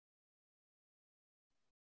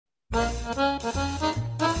Well,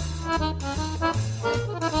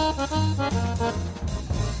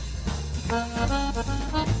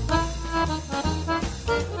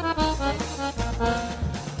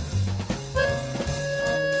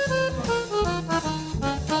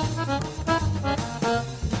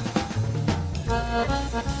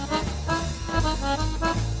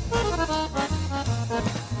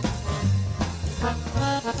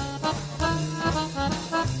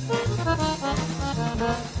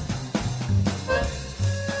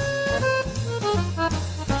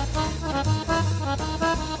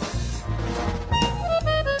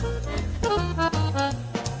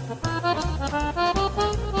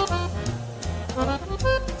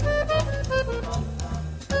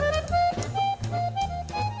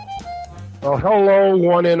 hello,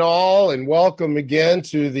 one and all, and welcome again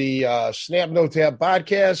to the Snap No Tap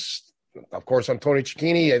podcast. Of course, I'm Tony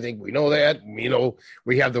Cicchini. I think we know that. We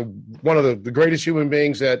have one of the greatest human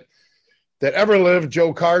beings that ever lived,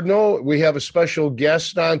 Joe Cardinal. We have a special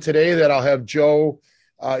guest on today that I'll have Joe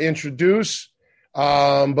introduce.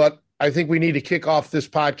 But I think we need to kick off this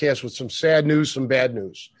podcast with some sad news, some bad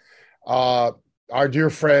news. Our dear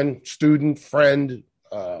friend, student, friend,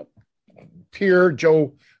 peer,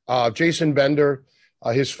 Jason Bender,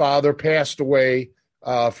 his father passed away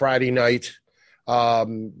Friday night.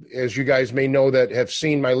 As you guys may know that have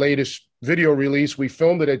seen my latest video release, we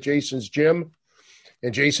filmed it at Jason's gym,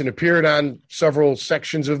 and Jason appeared on several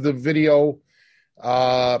sections of the video.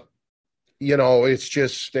 It's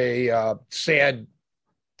just a sad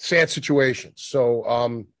situation.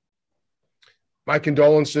 So my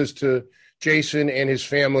condolences to Jason and his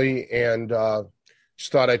family, and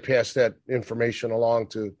just thought I'd pass that information along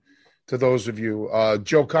to those of you.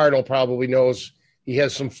 Joe Cardinal probably knows he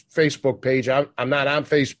has some Facebook page. I'm not on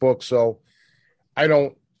Facebook, so I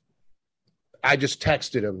just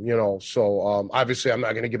texted him, so obviously I'm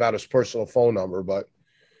not going to give out his personal phone number, but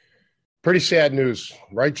pretty sad news,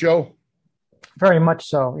 right, Joe? Very much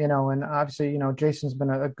so, and obviously, Jason's been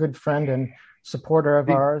a good friend and supporter of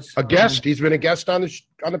ours. A guest. He's been a guest on the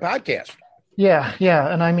podcast. Yeah.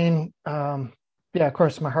 And I mean, of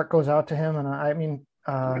course, my heart goes out to him, and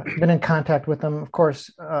been in contact with him. Of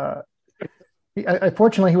course,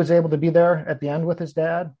 fortunately, he was able to be there at the end with his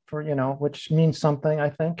dad which means something, I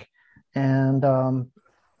think. And,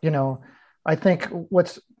 I think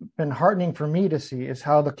what's been heartening for me to see is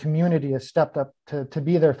how the community has stepped up to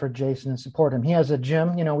be there for Jason and support him. He has a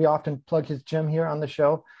gym, we often plug his gym here on the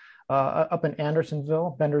show, up in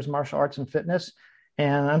Andersonville, Bender's Martial Arts and Fitness.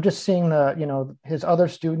 And I'm just seeing his other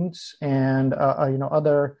students and,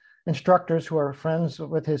 other instructors who are friends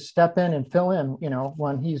with his step in and fill in,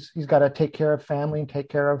 when he's got to take care of family and take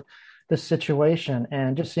care of this situation,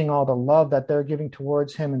 and just seeing all the love that they're giving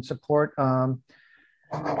towards him and support,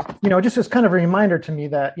 just as kind of a reminder to me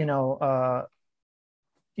that,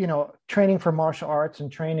 training for martial arts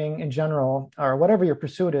and training in general, or whatever your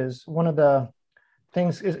pursuit is, one of the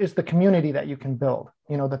things is the community that you can build,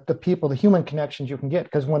 the people, the human connections you can get.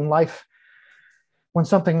 Because when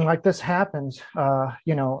something like this happens,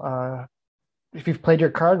 if you've played your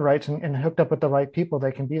card right and hooked up with the right people,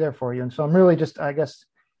 they can be there for you. And so I'm really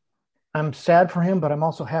I'm sad for him, but I'm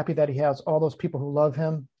also happy that he has all those people who love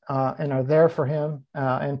him and are there for him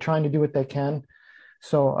and trying to do what they can.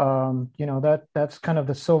 So, that's kind of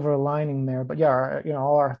the silver lining there. But yeah,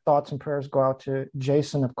 all our thoughts and prayers go out to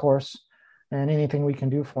Jason, of course, and anything we can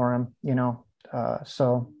do for him,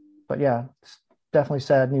 but yeah, it's definitely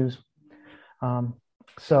sad news. But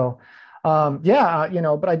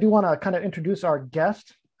I do want to kind of introduce our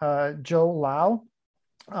guest, Joe Lau.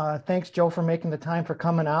 Thanks, Joe, for making the time for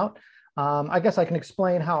coming out. I guess I can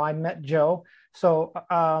explain how I met Joe. So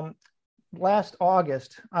last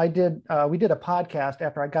August, we did a podcast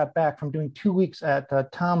after I got back from doing 2 weeks at the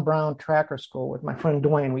Tom Brown Tracker School with my friend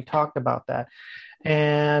Dwayne. We talked about that.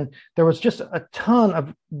 And there was just a ton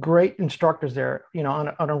of great instructors there,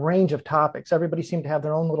 on a range of topics. Everybody seemed to have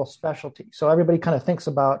their own little specialty. So everybody kind of thinks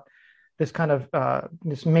about this kind of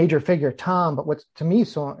this major figure, Tom. But what's to me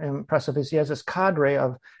so impressive is he has this cadre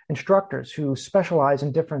of instructors who specialize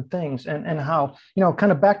in different things, and how,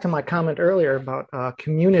 kind of back to my comment earlier about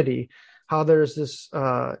community, how there's this,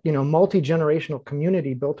 multi-generational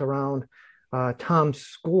community built around Tom's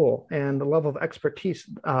school and the level of expertise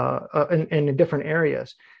in different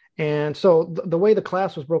areas. And so the way the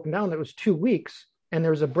class was broken down, there was 2 weeks and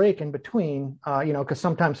there was a break in between, because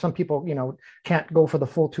sometimes some people, can't go for the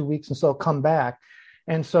full 2 weeks and so come back.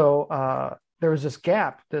 And so there was this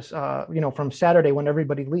gap, from Saturday when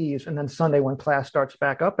everybody leaves and then Sunday when class starts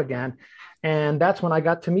back up again. And that's when I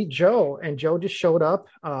got to meet Joe, and Joe just showed up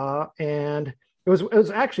and it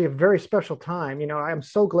was actually a very special time. I'm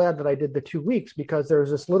so glad that I did the 2 weeks because there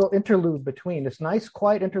was this little interlude between, this nice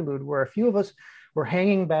quiet interlude where a few of us were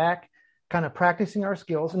hanging back, kind of practicing our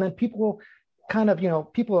skills, and then people kind of,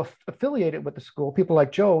 people affiliated with the school, people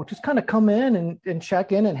like Joe, just kind of come in and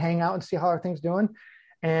check in and hang out and see how are things doing.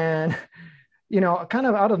 And kind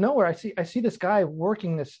of out of nowhere, I see this guy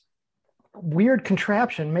working this weird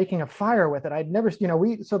contraption, making a fire with it. I'd never,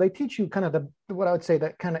 so they teach you kind of what I would say,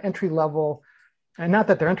 that kind of entry level, and not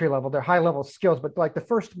that they're entry level, they're high level skills, but like the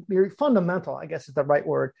first, your fundamental, I guess is the right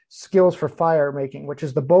word, skills for fire making, which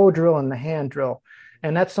is the bow drill and the hand drill.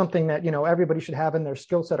 And that's something that, everybody should have in their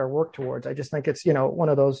skill set or work towards. I just think it's, one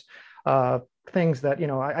of those things that,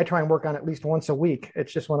 I try and work on at least once a week.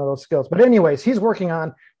 It's just one of those skills. But anyways, he's working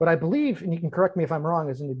on what I believe, and you can correct me if I'm wrong,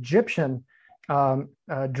 is an Egyptian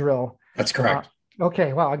drill. That's correct.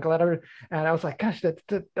 Okay. Wow. I'm glad and I was like, gosh,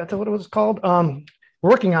 that's what it was called.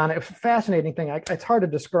 Working on it, fascinating thing. It's hard to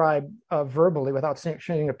describe verbally without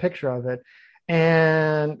showing a picture of it.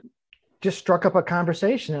 And just struck up a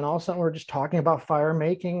conversation, and all of a sudden we're just talking about fire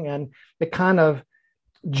making, and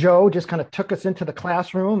Joe just kind of took us into the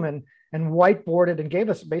classroom and whiteboarded and gave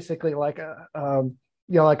us basically like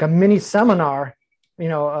a mini seminar,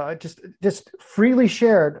 just freely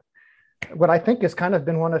shared what I think has kind of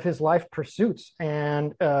been one of his life pursuits,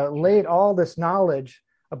 and laid all this knowledge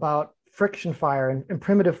about friction fire and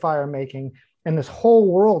primitive fire making and this whole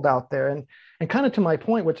world out there. And kind of to my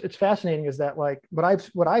point, which it's fascinating, is that like what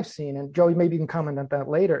I've seen, and Joey, maybe you can comment on that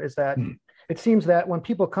later, is that it seems that when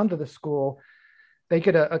people come to the school, they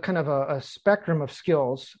get a kind of a spectrum of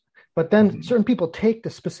skills, but then certain people take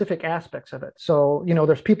the specific aspects of it. So,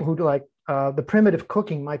 there's people who do like the primitive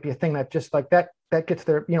cooking might be a thing that just like that gets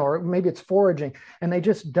their, or maybe it's foraging, and they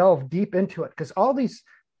just delve deep into it. Because all these,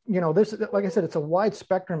 there's, like I said, it's a wide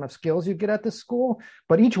spectrum of skills you get at this school,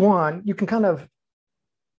 but each one you can kind of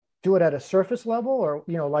do it at a surface level, or,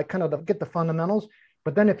 like kind of get the fundamentals.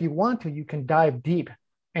 But then if you want to, you can dive deep.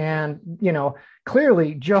 And,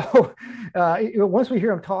 clearly Joe, once we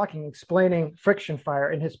hear him talking, explaining friction fire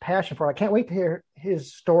and his passion for it, I can't wait to hear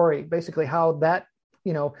his story, basically how that,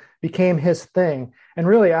 became his thing. And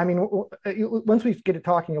really, I mean, once we get to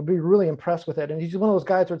talking, you'll be really impressed with it. And he's one of those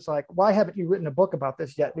guys where it's like, why haven't you written a book about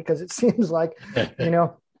this yet? Because it seems like,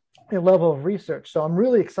 a level of research. So I'm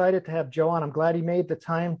really excited to have Joe on. I'm glad he made the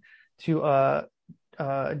time to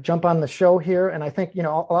jump on the show here. And I think, a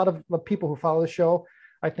lot of the people who follow the show,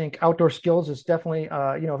 I think outdoor skills is definitely,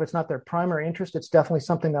 if it's not their primary interest, it's definitely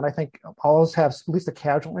something that I think always have at least a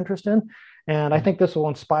casual interest in. And I think this will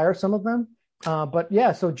inspire some of them. But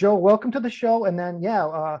yeah, so Joe, welcome to the show. And then,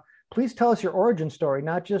 please tell us your origin story,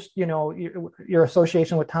 not just, your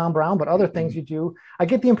association with Tom Brown, but other things you do. I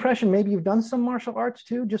get the impression maybe you've done some martial arts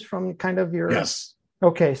too, just from kind of your... Yes.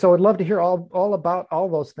 Okay. So I'd love to hear all about all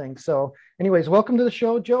those things. So anyways, welcome to the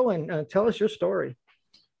show, Joe, and tell us your story.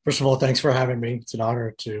 First of all, thanks for having me. It's an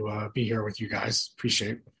honor to be here with you guys.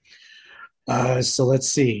 Appreciate it. So let's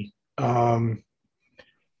see.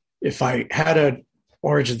 If I had an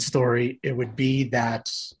origin story, it would be that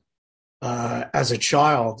as a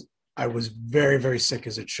child, I was very, very sick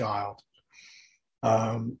as a child.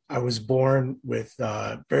 I was born with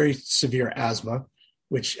very severe asthma,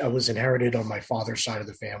 which was inherited on my father's side of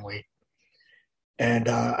the family. And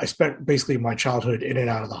I spent basically my childhood in and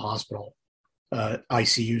out of the hospital,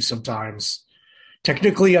 ICU sometimes.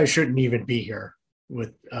 Technically, I shouldn't even be here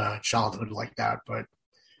with childhood like that, but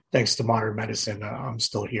thanks to modern medicine, I'm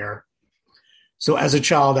still here. So as a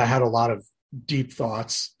child, I had a lot of deep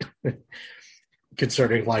thoughts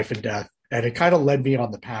concerning life and death. And it kind of led me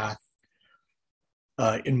on the path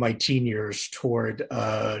in my teen years toward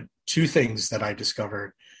two things that I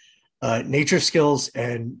discovered, nature skills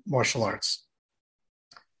and martial arts.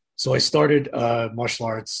 So I started martial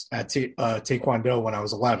arts at Taekwondo when I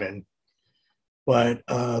was 11. But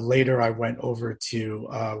later I went over to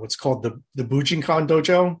what's called the Bujinkan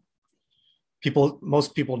Dojo.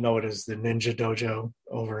 Most people know it as the Ninja Dojo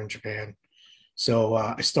over in Japan. So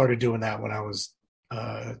I started doing that when I was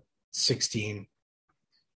 16.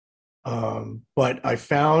 But I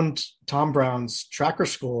found Tom Brown's tracker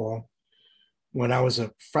school when I was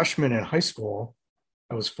a freshman in high school.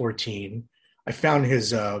 I was 14. I found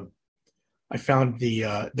the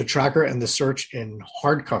tracker and the search in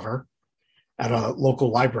hardcover at a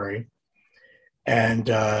local library. And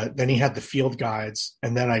then he had the field guides.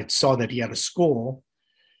 And then I saw that he had a school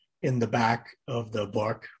in the back of the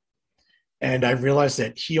book. And I realized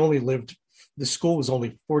that the school was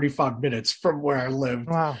only 45 minutes from where I lived.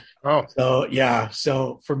 Wow. Oh, So, yeah.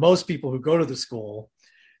 So for most people who go to the school,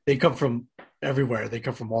 they come from everywhere. They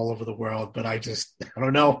come from all over the world. But I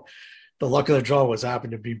don't know. the luck of the draw was I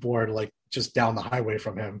happened to be born like just down the highway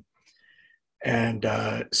from him. And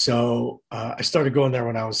so I started going there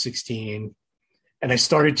when I was 16, and I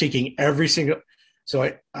started taking every single. So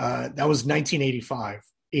that was 1985.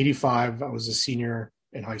 85, I was a senior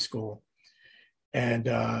in high school, and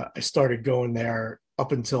I started going there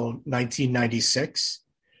up until 1996,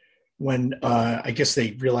 when I guess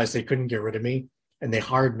they realized they couldn't get rid of me, and they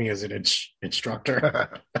hired me as an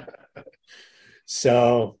instructor.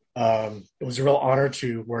 So it was a real honor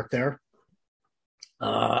to work there.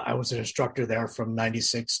 I was an instructor there from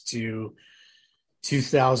 96 to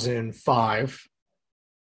 2005.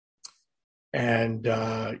 And,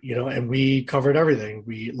 and we covered everything.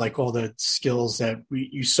 We like all the skills that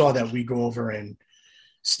you saw that we go over in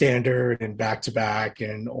standard and back to back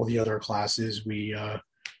and all the other classes. We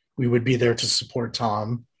would be there to support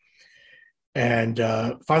Tom. And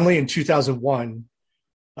finally in 2001,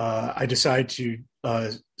 I decided to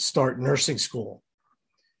start nursing school.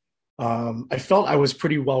 I felt I was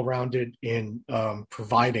pretty well-rounded in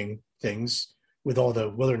providing things with all the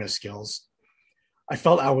wilderness skills. I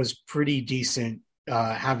felt I was pretty decent,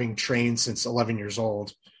 having trained since 11 years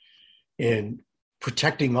old in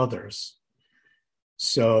protecting others.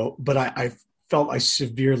 So, but I felt I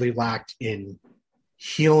severely lacked in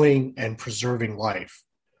healing and preserving life.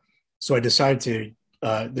 So I decided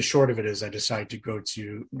to, the short of it is I decided to go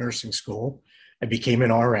to nursing school. I became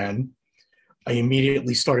an RN. I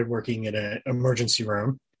immediately started working in an emergency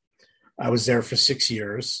room. I was there for 6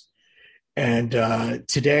 years. And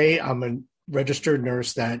today I'm a registered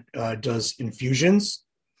nurse that does infusions.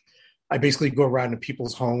 I basically go around to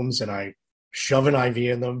people's homes and I shove an IV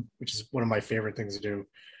in them, which is one of my favorite things to do,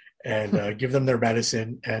 and give them their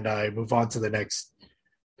medicine, and I move on to the next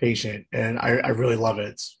patient. And I really love it.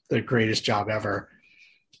 It's the greatest job ever.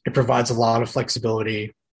 It provides a lot of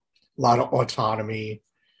flexibility, a lot of autonomy.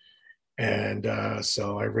 And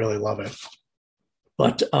so I really love it.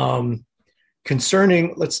 But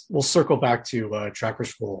concerning, we'll circle back to Tracker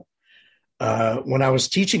School. When I was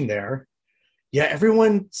teaching there, yeah,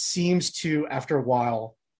 everyone seems to, after a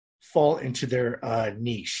while, fall into their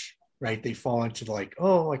niche, right? They fall into like,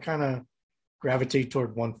 oh, I kind of gravitate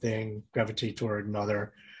toward one thing, gravitate toward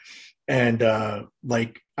another. And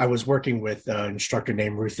like I was working with an instructor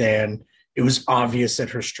named Ruth Ann. It was obvious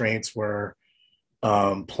that her strengths were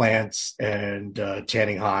plants and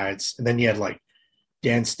tanning hides. And then you had like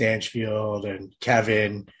Dan Stanchfield and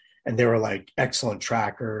Kevin, and they were like excellent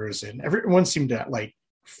trackers, and everyone seemed to like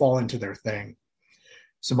fall into their thing.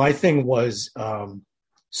 So my thing was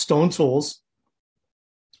stone tools,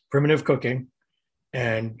 primitive cooking,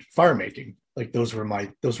 and fire making. Like those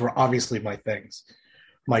were obviously my things.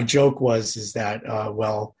 My joke is that,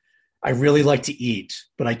 well, I really like to eat,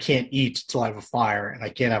 but I can't eat till I have a fire, and I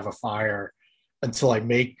can't have a fire until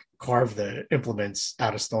I carve the implements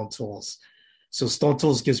out of stone tools. So stone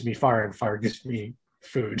tools gives me fire, and fire gives me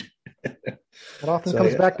food. It often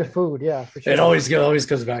comes back to food. Yeah, for sure. It always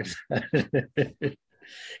comes back to that.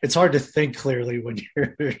 It's hard to think clearly when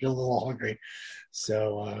you're a little hungry.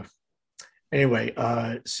 So anyway,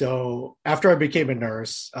 so after I became a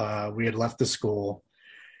nurse, we had left the school.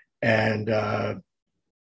 And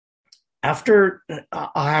after,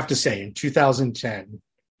 I have to say, in 2010,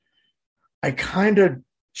 I kind of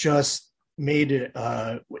just made it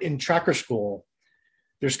in tracker school.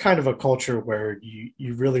 There's kind of a culture where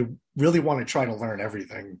you really, really want to try to learn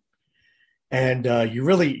everything. And you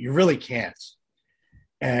really can't.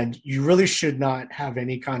 And you really should not have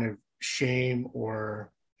any kind of shame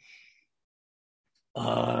or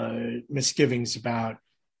misgivings about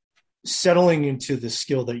settling into the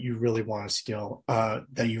skill that you really want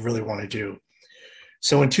to do.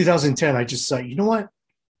 So in 2010, I just thought, you know what?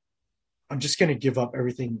 I'm just going to give up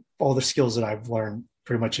everything, all the skills that I've learned,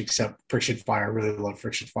 pretty much except friction fire. I really love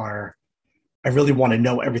friction fire. I really want to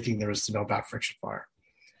know everything there is to know about friction fire.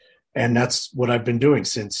 And that's what I've been doing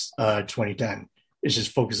since 2010, is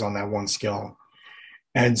just focus on that one skill.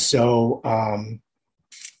 And so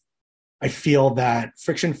I feel that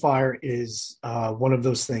friction fire is one of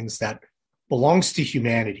those things that belongs to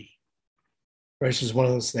humanity, right? It's just one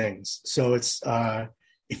of those things. So it's,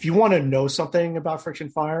 if you want to know something about friction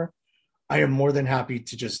fire, I am more than happy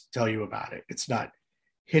to just tell you about it. It's not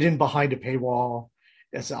hidden behind a paywall.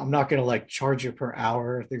 I'm not going to like charge you per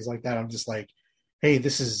hour, things like that. I'm just like, hey,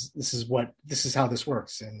 this is how this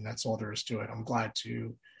works. And that's all there is to it. I'm glad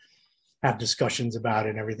to have discussions about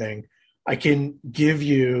it and everything. I can give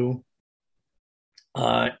you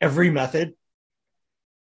every method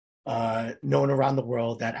known around the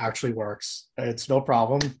world that actually works. It's no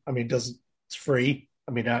problem. I mean, it's free.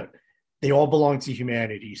 I mean, they all belong to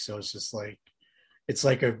humanity. So it's just like, It's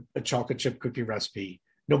like a chocolate chip cookie recipe.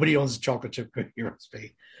 Nobody owns a chocolate chip cookie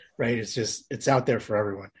recipe, right? It's out there for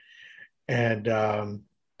everyone. And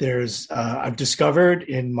I've discovered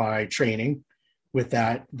in my training with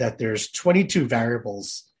that there's 22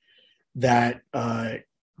 variables that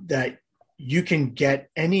you can get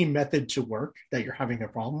any method to work that you're having a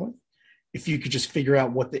problem with if you could just figure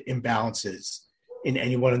out what the imbalance is in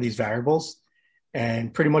any one of these variables.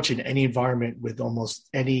 And pretty much in any environment with almost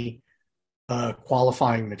any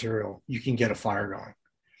qualifying material, you can get a fire going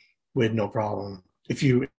with no problem. If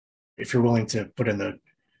you're willing to put in the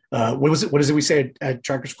what is it we say at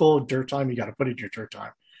tracker school? Dirt time. You got to put in your dirt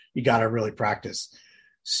time. You got to really practice.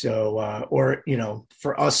 So, or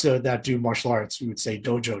for us that do martial arts, we would say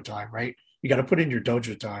dojo time, right? You got to put in your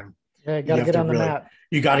dojo time. Yeah, you got to get on the mat.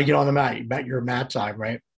 You got to get on the mat. Your mat time,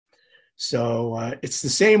 right? So it's the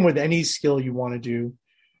same with any skill you want to do,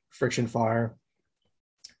 friction fire.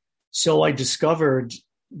 So I discovered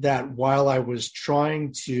that while I was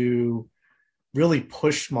trying to really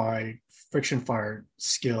push my friction fire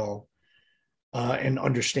skill and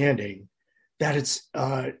understanding, that it's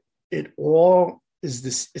the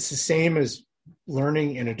same as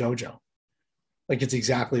learning in a dojo. Like, it's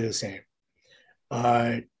exactly the same.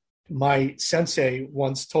 My sensei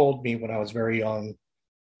once told me when I was very young,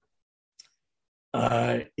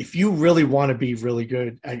 if you really want to be really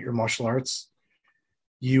good at your martial arts,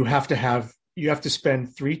 you have to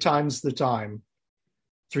spend 3 times the time,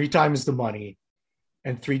 3 times the money,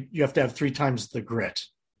 and you have to have 3 times the grit.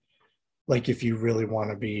 Like, if you really want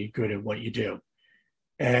to be good at what you do.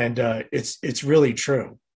 And it's really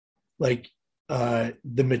true. Like,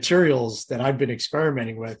 the materials that I've been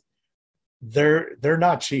experimenting with, they're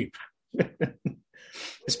not cheap.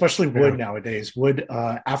 Especially wood nowadays. Wood,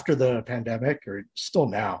 after the pandemic, or still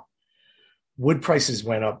now, wood prices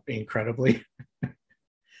went up incredibly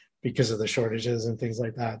because of the shortages and things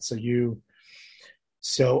like that. So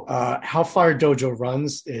how Fire Dojo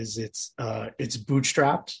runs is it's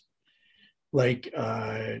bootstrapped. Like,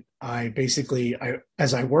 as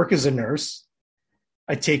I work as a nurse,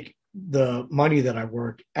 I take the money that I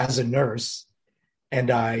work as a nurse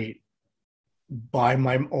and I buy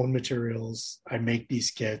my own materials. I make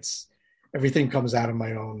these kits. Everything comes out of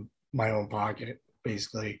my own pocket,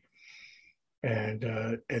 basically. And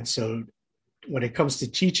so when it comes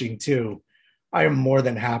to teaching too, I am more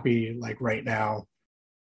than happy, like right now,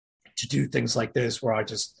 to do things like this where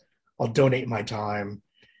I'll donate my time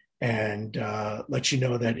and let you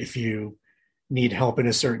know that if you need help in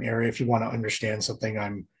a certain area, if you want to understand something,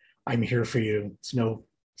 I'm here for you. It's no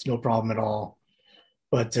problem at all.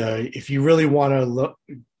 But if you really want to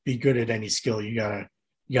be good at any skill, you gotta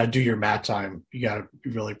do your mat time. You gotta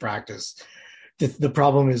really practice. The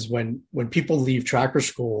problem is when people leave tracker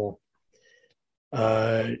school,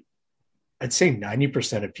 I'd say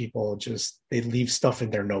 90% of people they leave stuff in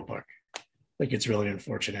their notebook. Like, it's really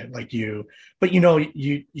unfortunate. But you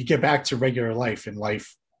get back to regular life, and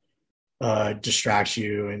life distracts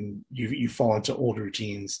you, and you fall into old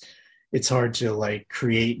routines. It's hard to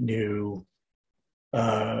create new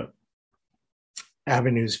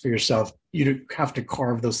avenues for yourself. You have to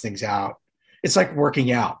carve those things out. It's like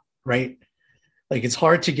working out, right? Like, it's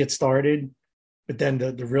hard to get started, but then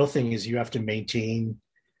the real thing is you have to maintain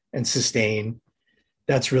and sustain.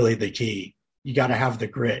 That's really the key. You got to have the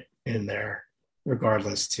grit in there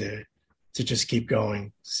regardless to just keep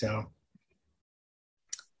going. So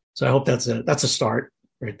I hope that's a start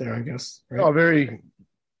right there, I guess. Right? Oh, very,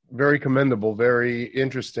 very commendable, very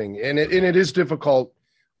interesting. And it is difficult,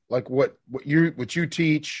 like what you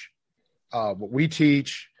teach, what we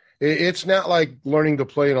teach. It's not like learning to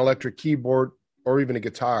play an electric keyboard or even a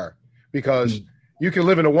guitar, because you can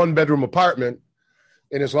live in a 1-bedroom apartment,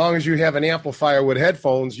 and as long as you have an amplifier with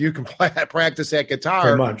headphones, you can practice that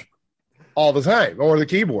guitar all the time, or the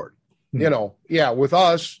keyboard. With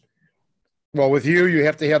us, well, with you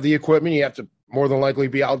have to have the equipment. You have to more than likely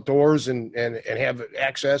be outdoors and have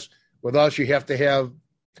access. With us, you have to have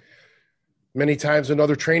many times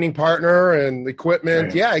another training partner and equipment.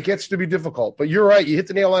 Right. Yeah, it gets to be difficult. But you're right. You hit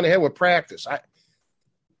the nail on the head with practice.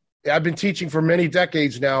 I've been teaching for many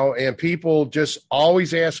decades now, and people just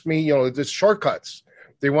always ask me, the shortcuts.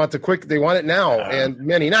 They want they want it now. And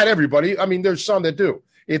many, not everybody. I mean, there's some that do.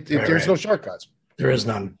 There's no shortcuts. There is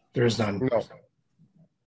none. No.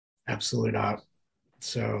 Absolutely not.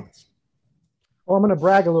 So. Well, I'm going to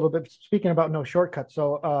brag a little bit, speaking about no shortcuts.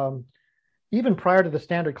 So even prior to the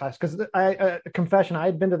standard class, because confession, I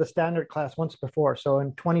had been to the standard class once before. So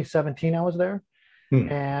in 2017, I was there.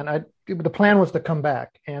 And the plan was to come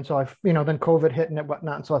back. And so then COVID hit and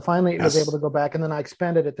whatnot. And so I finally was able to go back, and then I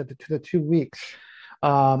expanded it to the 2 weeks.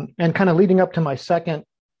 And kind of leading up to my second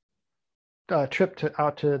trip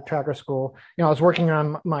out to tracker school, I was working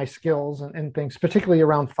on my skills and things, particularly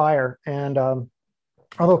around fire. And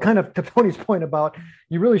although kind of to Tony's point about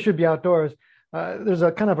you really should be outdoors, there's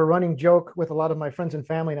a kind of a running joke with a lot of my friends and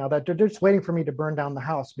family now that they're just waiting for me to burn down the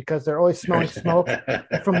house because they're always smelling smoke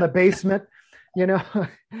from the basement,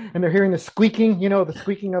 and they're hearing the squeaking, the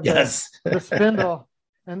squeaking of the spindle.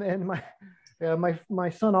 And my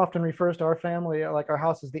son often refers to our family, like our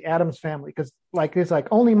house, as the Addams family, because it's like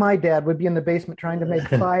only my dad would be in the basement trying to make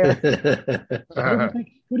fire.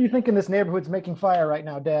 Who do you think in this neighborhood's making fire right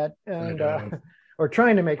now, Dad? And or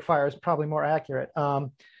trying to make fire is probably more accurate.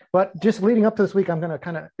 But just leading up to this week, I'm going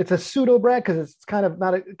to it's a pseudo brag because it's kind of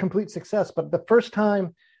not a complete success. But the first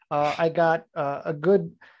time I got a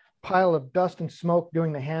good pile of dust and smoke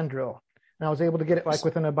doing the hand drill, and I was able to get it like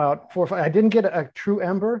within about 4 or 5. I didn't get a true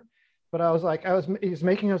ember, but I was like, I was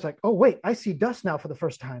like, oh wait, I see dust now for the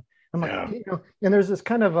first time. I'm like, and there's this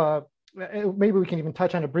kind of maybe we can even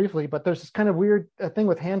touch on it briefly, but there's this kind of weird thing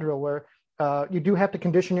with hand drill where you do have to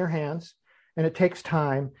condition your hands, and it takes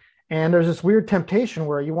time. And there's this weird temptation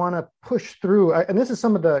where you want to push through. And this is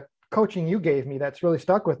some of the coaching you gave me that's really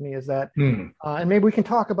stuck with me is that, and maybe we can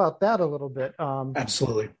talk about that a little bit.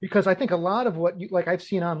 Absolutely. Because I think a lot of what I've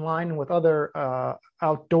seen online and with other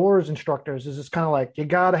outdoors instructors is just kind of like, you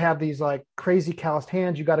got to have these like crazy calloused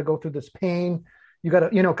hands. You got to go through this pain. You got to,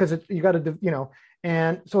 because you got to,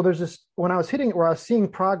 and so there's this, when I was hitting it where I was seeing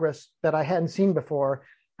progress that I hadn't seen before,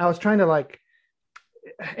 I was trying to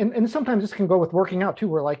and sometimes this can go with working out too,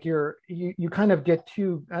 where like you kind of get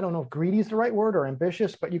too, I don't know if greedy is the right word or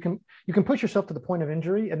ambitious, but you can push yourself to the point of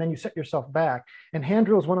injury and then you set yourself back. And hand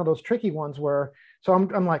drill is one of those tricky ones where, so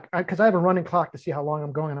I'm like, because I have a running clock to see how long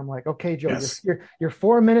I'm going. And I'm like, okay, Joe, you're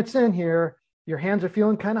 4 minutes in here. Your hands are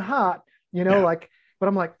feeling kind of hot, but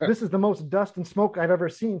I'm like, this is the most dust and smoke I've ever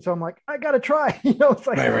seen. So I'm like, I got to try, it's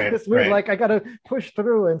like this weird, like I got to push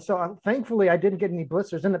through. And so thankfully I didn't get any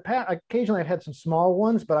blisters in the past. Occasionally I've had some small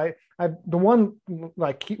ones, but one of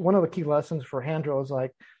the key lessons for hand drill is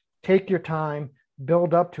like, take your time,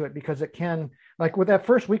 build up to it, because it can, like with that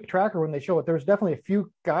first week tracker, when they show it, there was definitely a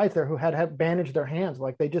few guys there who had bandaged their hands.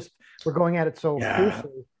 Like they just were going at it so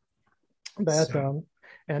fiercely that,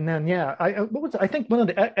 and then, I think one of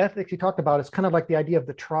the ethics he talked about is kind of like the idea of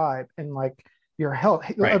the tribe and like your health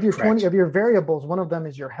of your 20 of your variables. One of them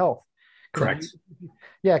is your health. Correct.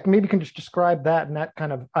 Maybe you can just describe that and that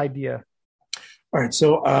kind of idea. All right.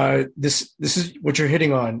 So this is what you're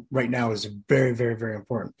hitting on right now is a very, very, very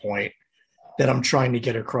important point that I'm trying to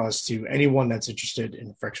get across to anyone that's interested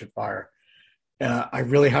in friction fire. I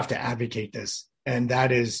really have to advocate this, and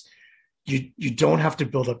that is you don't have to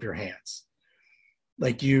build up your hands.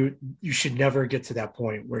 Like you should never get to that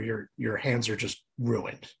point where your hands are just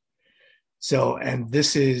ruined. So, and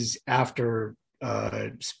this is after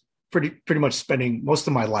pretty much spending most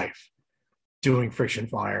of my life doing friction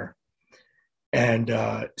fire. And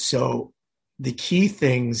so the key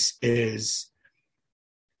things is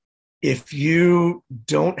if you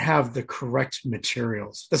don't have the correct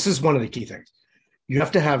materials, this is one of the key things. You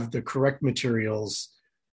have to have the correct materials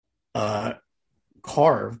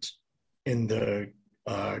carved in the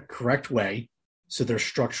correct way, so they're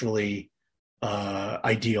structurally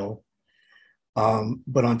ideal.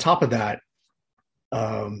 But on top of that,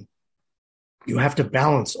 you have to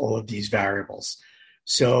balance all of these variables.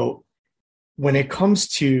 So when it comes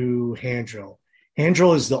to hand drill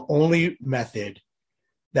is the only method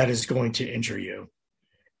that is going to injure you,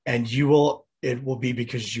 and it will be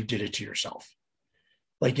because you did it to yourself.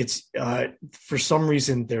 Like it's for some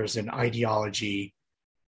reason there's an ideology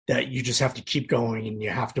that you just have to keep going and you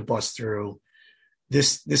have to bust through.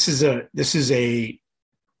 This is a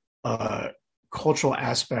cultural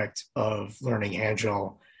aspect of learning hand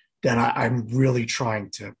drill that I'm really trying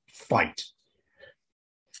to fight.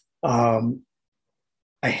 A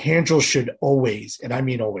hand drill should always, and I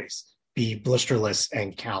mean always, be blisterless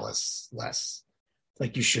and callousless.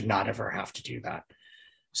 Like you should not ever have to do that.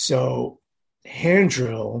 So hand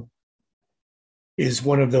drill is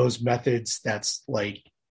one of those methods that's like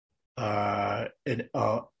a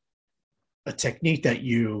technique that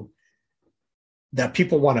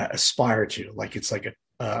people want to aspire to. Like it's like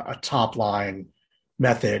a top line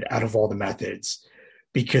method out of all the methods,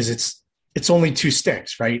 because it's only 2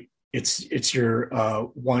 sticks, right? It's your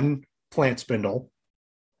one plant spindle,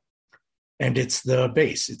 and it's the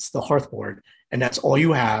base, it's the hearthboard, and that's all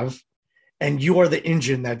you have. And you are the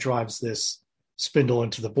engine that drives this spindle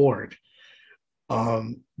into the board.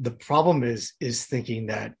 The problem is thinking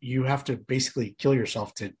that you have to basically kill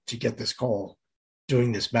yourself to get this goal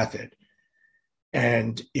doing this method.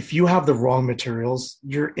 And if you have the wrong materials,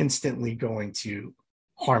 you're instantly going to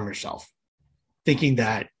harm yourself, thinking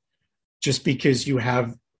that just because you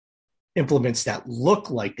have implements that look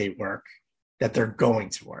like they work, that they're going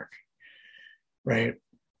to work, right?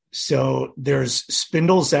 So there's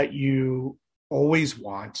spindles that you always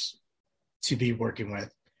want to be working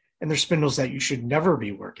with, and there's spindles that you should never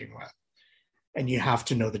be working with, and you have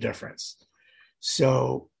to know the difference.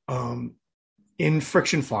 So in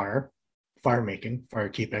friction fire making, fire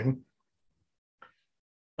keeping,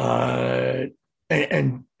 and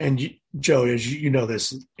Joe, as you know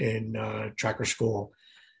this in tracker school,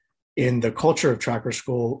 in the culture of tracker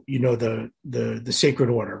school, you know the sacred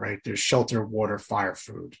order, right? There's shelter, water, fire,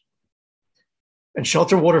 food. And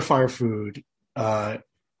shelter, water, fire, food,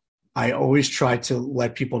 I always try to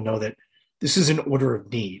let people know that this is an order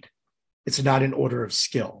of need. It's not an order of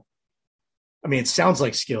skill. I mean, it sounds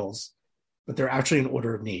like skills, but they're actually an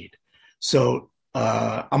order of need. So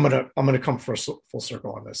I'm gonna come full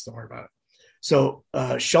circle on this. Don't worry about it. So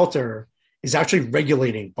shelter is actually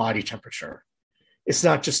regulating body temperature. It's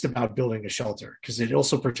not just about building a shelter, because it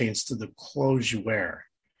also pertains to the clothes you wear,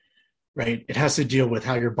 right? It has to deal with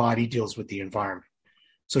how your body deals with the environment.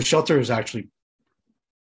 So shelter is actually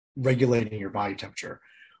regulating your body temperature.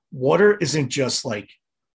 Water isn't just like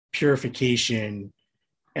purification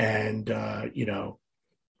and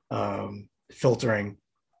filtering.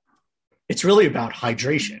 It's really about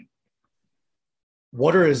hydration.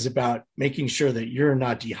 Water is about making sure that you're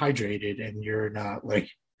not dehydrated and you're not like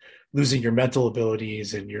losing your mental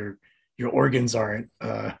abilities and your organs aren't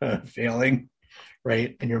failing,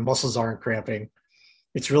 right? And your muscles aren't cramping.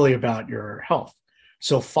 It's really about your health.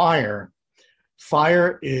 So fire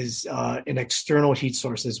is an external heat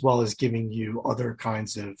source, as well as giving you other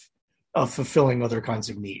kinds of fulfilling other kinds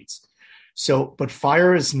of needs. So, but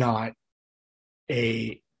fire is not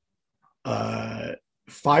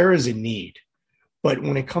fire is a need. But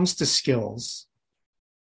when it comes to skills,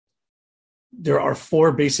 there are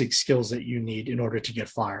 4 basic skills that you need in order to get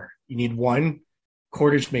fire. You need 1,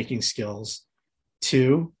 cordage making skills,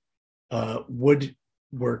 2,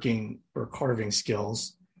 woodworking or carving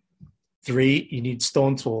skills, 3, you need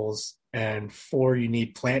stone tools, and 4, you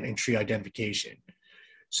need plant and tree identification.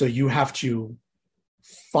 So you have to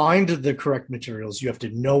find the correct materials. You have to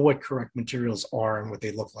know what correct materials are and what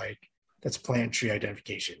they look like. That's plant and tree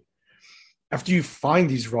identification. After you find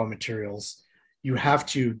these raw materials, you have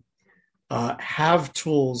to have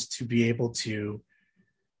tools to be able to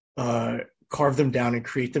carve them down and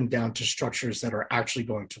create them down to structures that are actually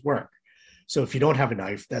going to work. So if you don't have a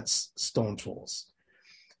knife, that's stone tools.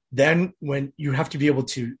 Then when you have to be able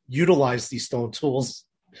to utilize these stone tools,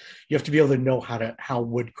 you have to be able to know how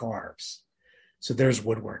wood carves. So there's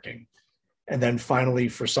woodworking. And then finally,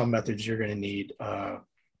 for some methods, you're going to need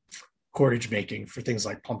cordage making for things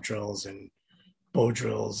like pump drills and bow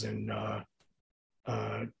drills and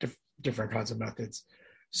different kinds of methods.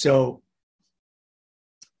 So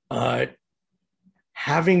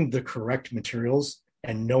having the correct materials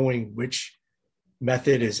and knowing which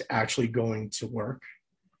method is actually going to work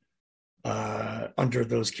under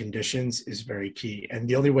those conditions is very key. And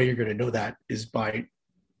the only way you're going to know that is by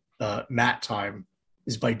mat time,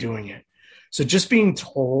 is by doing it. So just being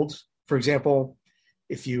told, for example,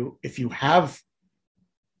 if you have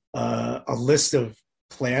a list of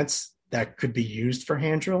plants that could be used for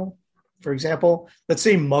hand drill, for example, let's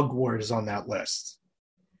say mugwort is on that list.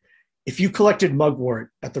 If you collected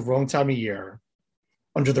mugwort at the wrong time of year,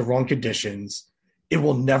 under the wrong conditions, it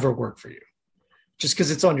will never work for you. Just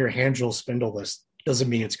because it's on your hand drill spindle list doesn't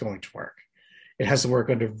mean it's going to work. It has to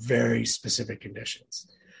work under very specific conditions.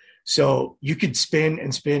 So you could spin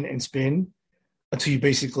and spin and spin until you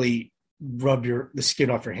basically rub the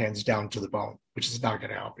skin off your hands down to the bone, which is not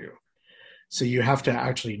going to help you. So you have to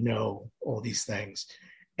actually know all these things.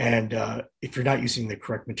 And if you're not using the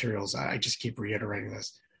correct materials, I just keep reiterating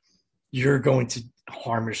this, you're going to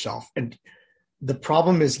harm yourself. And the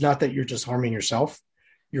problem is not that you're just harming yourself.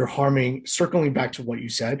 You're harming, circling back to what you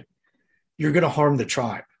said, you're going to harm the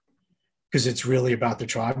tribe, because it's really about the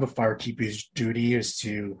tribe. A firekeeper's duty is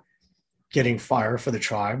to getting fire for the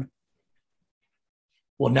tribe.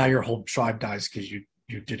 Well, now your whole tribe dies because you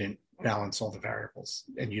didn't balance all the variables,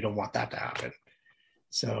 and you don't want that to happen.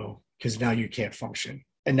 So, because now you can't function,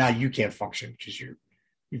 and now you can't function because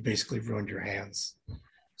you've basically ruined your hands.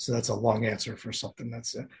 So that's a long answer for something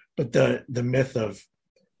that's it. But the myth of,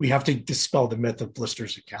 we have to dispel the myth of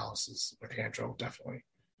blisters and calluses with hand drill, definitely.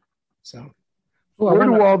 So, where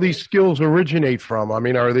do all these skills originate from? I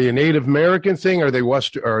mean, are they a Native American thing? Are they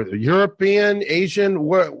Western or European, Asian?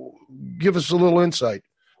 What? Give us a little insight.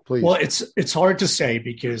 please. Well, it's hard to say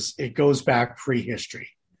because it goes back prehistory.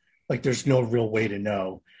 Like there's no real way to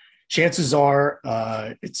know. Chances are,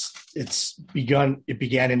 it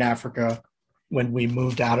began in Africa when we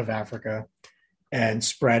moved out of Africa and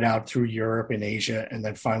spread out through Europe and Asia, and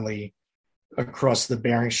then finally across the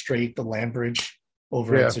Bering Strait, the land bridge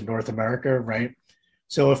over into North America, right?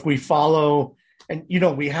 So if we follow, and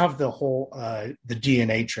we have the whole the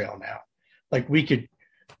DNA trail now. Like we could,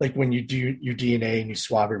 like when you do your DNA and you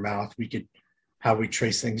swab your mouth, how we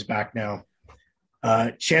trace things back now.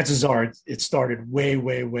 Chances are it started way,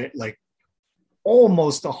 like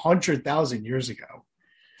almost 100,000 years ago.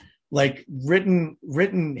 Like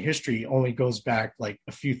written history only goes back like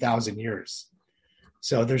a few thousand years.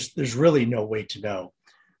 So there's really no way to know.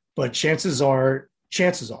 But chances are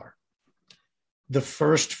the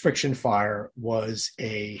first friction fire was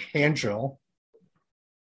a hand drill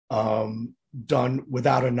done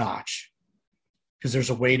without a notch, because there's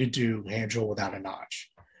a way to do hand drill without a notch.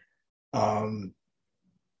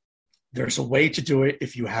 There's a way to do it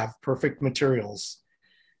if you have perfect materials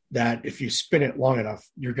that if you spin it long enough,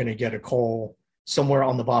 you're going to get a coal somewhere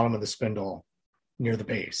on the bottom of the spindle near the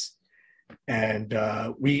base. And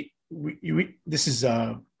this is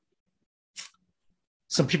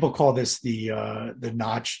some people call this the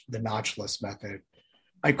notchless method.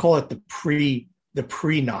 I call it the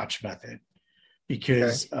pre-notch method,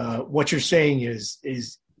 because what you're saying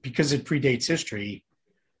is because it predates history,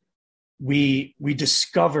 we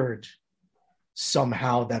discovered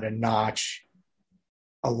somehow that a notch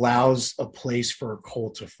allows a place for a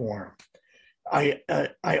coal to form. I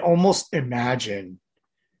almost imagine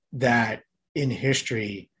that in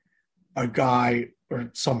history, a guy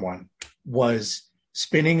or someone was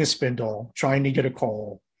spinning a spindle, trying to get a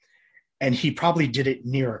coal, and he probably did it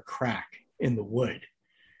near a crack in the wood.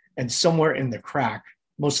 And somewhere in the crack,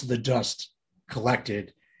 most of the dust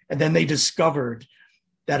collected. And then they discovered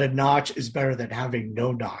that a notch is better than having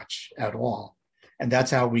no notch at all. And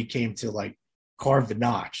that's how we came to like carve the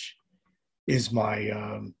notch, is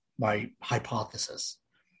my my hypothesis.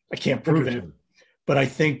 I can't prove it, but I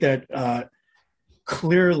think that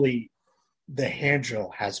clearly the hand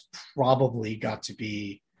drill has probably got to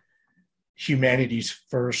be humanity's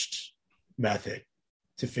first method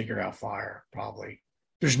to figure out fire. Probably.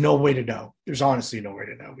 There's no way to know. There's honestly no way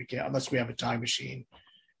to know. We can't, unless we have a time machine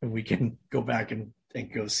and we can go back and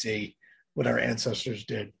go see what our ancestors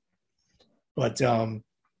did. But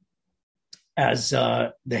as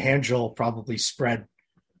the hand drill probably spread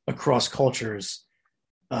across cultures,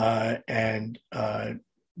 and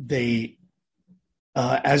they,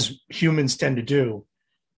 as humans tend to do,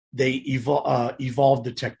 they evolved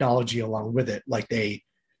the technology along with it. Like they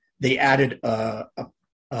added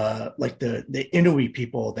like the Inuit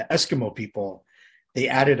people, the Eskimo people, they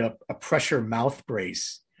added a pressure mouth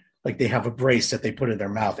brace. Like they have a brace that they put in their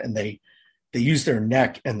mouth, and they use their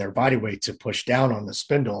neck and their body weight to push down on the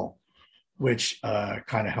spindle, which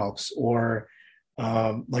kind of helps. Or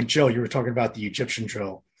like Joe, you were talking about the Egyptian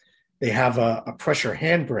drill. They have a pressure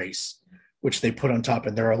hand brace, which they put on top,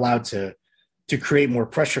 and they're allowed to create more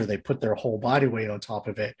pressure. They put their whole body weight on top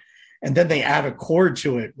of it. And then they add a cord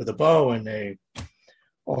to it with a bow, and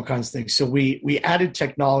all kinds of things. So we added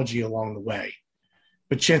technology along the way.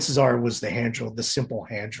 But chances are it was the hand drill, the simple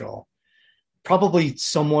hand drill. Probably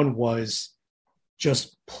someone was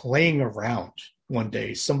just playing around one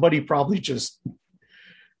day. Somebody probably just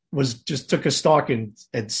took a stalk and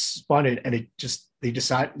spun it, and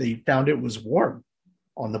they found it was warm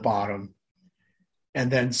on the bottom.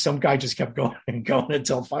 And then some guy just kept going and going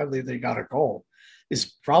until finally they got a coal.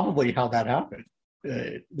 Is probably how that happened.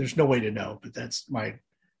 There's no way to know, but that's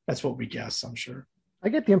what we guess, I'm sure. I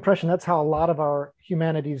get the impression that's how a lot of our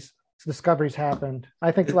humanity's discoveries happened.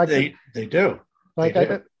 I think like they do. Like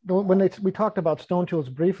when we talked about stone tools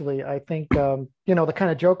briefly, I think the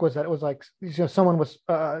kind of joke was that it was like someone was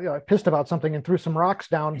pissed about something and threw some rocks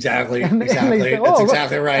down. Exactly. And exactly. say, That's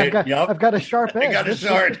exactly right. I've got a sharp edge. I got a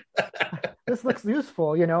sword. This looks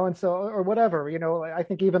useful, and so or whatever. I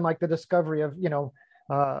think even like the discovery of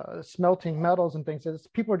smelting metals and things.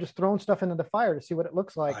 People are just throwing stuff into the fire to see what it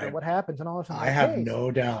looks like or what happens, and all of a sudden, I have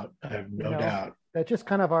no doubt. That's just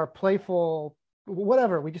kind of our playful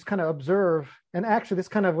whatever. We just kind of observe, and actually, this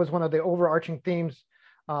kind of was one of the overarching themes,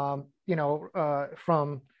 from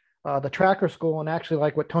the Tracker School, and actually,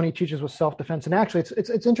 like what Tony teaches was self-defense. And actually,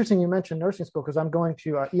 it's interesting you mentioned nursing school, because I'm going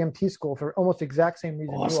to EMT school for almost the exact same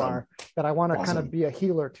reason you are. That I want to kind of be a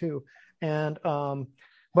healer too, and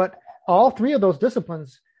but all three of those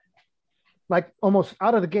disciplines, like almost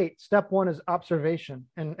out of the gate, step one is observation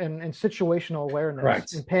and situational awareness.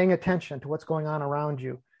 Correct. And paying attention to what's going on around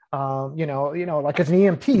you. Like as an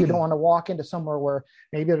EMT, you don't want to walk into somewhere where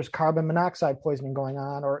maybe there's carbon monoxide poisoning going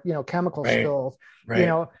on, or chemical Right. spills,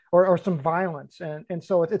 Right. or some violence, and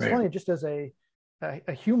so it's Right. funny just as a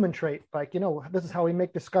human trait, like this is how we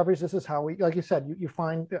make discoveries. This is how we, like you said, you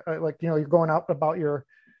find you're going out about your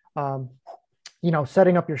um,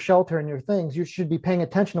 setting up your shelter and your things. You should be paying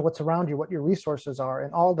attention to what's around you, what your resources are,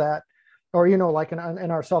 and all that. Or like in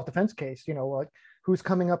our self-defense case, like who's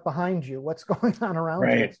coming up behind you, what's going on around you.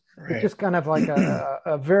 Right. It's just kind of like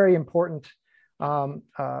a very important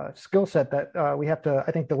skill set that we have to,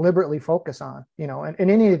 I think, deliberately focus on. In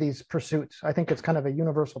any of these pursuits, I think it's kind of a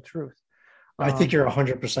universal truth. I think you're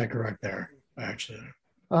 100% correct there, actually.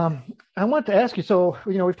 I want to ask you, so,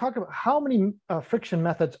 we've talked about how many friction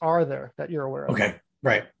methods are there that you're aware of? Okay,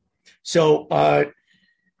 right. So I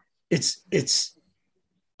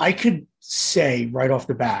could say right off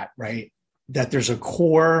the bat, right, that there's a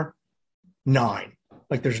core 9,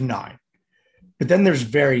 like there's 9, but then there's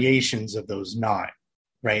variations of those 9,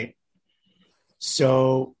 right?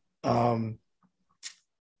 So, and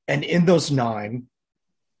in those 9,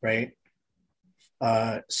 right,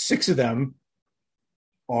 6 of them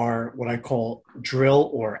are what I call drill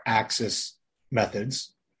or axis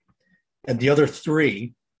methods. And the other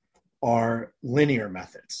 3 are linear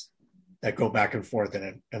methods that go back and forth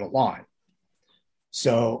in a line.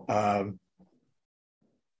 So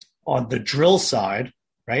on the drill side,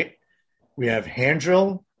 right, we have hand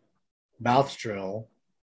drill, mouth drill,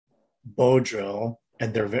 bow drill,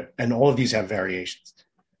 and all of these have variations.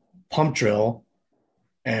 Pump drill,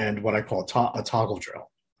 and what I call a toggle drill.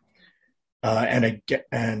 And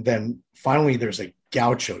then finally, there's a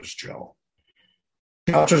gaucho's drill.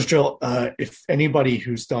 Gaucho's drill, if anybody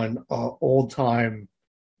who's done old time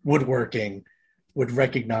woodworking would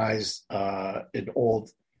recognize an old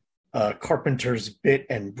carpenter's bit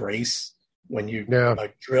and brace when you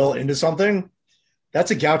drill into something, that's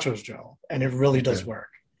a gaucho's drill, and it really does work.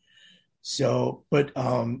 So, but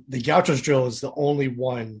the gaucho's drill is the only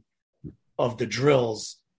one of the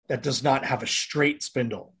drills that does not have a straight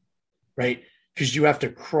spindle, right? Because you have to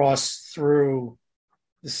cross through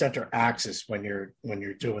the center axis when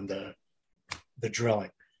you're doing the drilling.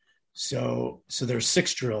 So there's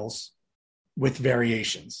 6 drills with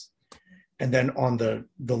variations. And then on the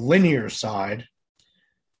linear side,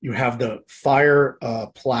 you have the fire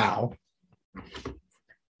plow.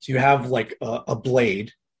 So you have like a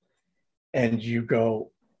blade, and you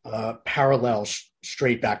go parallel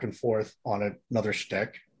straight back and forth on another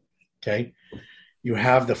stick. Okay. You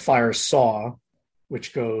have the fire saw,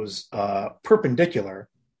 which goes perpendicular,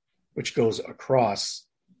 which goes across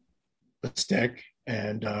the stick.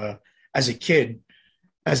 And as a kid,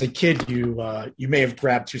 you may have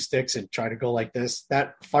grabbed 2 sticks and tried to go like this.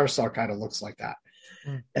 That fire saw kind of looks like that.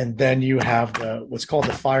 And then you have what's called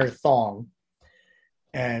the fire thong.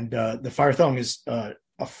 And the fire thong is a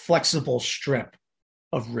flexible strip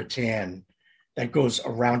of rattan that goes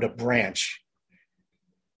around a branch.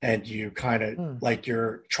 And you kind of like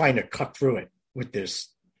you're trying to cut through it with this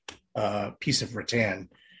piece of rattan,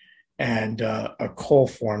 and a coal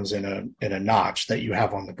forms in a notch that you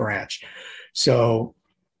have on the branch. So,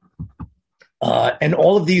 and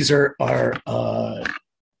all of these are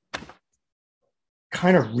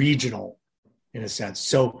kind of regional in a sense.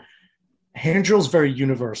 So, hand drill is very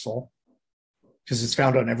universal because it's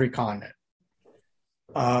found on every continent.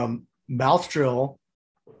 Mouth drill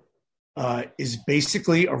is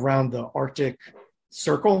basically around the Arctic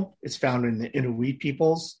Circle. It's found in the Inuit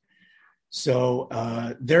peoples. So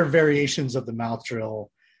their variations of the mouth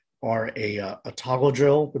drill are a toggle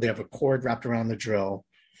drill where they have a cord wrapped around the drill,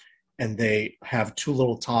 and they have 2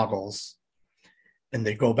 little toggles, and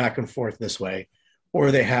they go back and forth this way.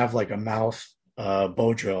 Or they have like a mouth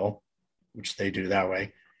bow drill, which they do that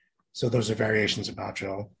way. So those are variations of mouth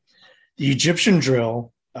drill. The Egyptian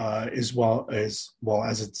drill is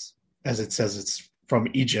as it says, it's from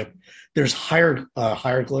Egypt. There's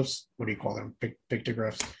hieroglyphs. What do you call them?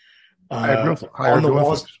 Pictographs. On the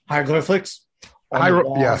walls. Hieroglyphics. On the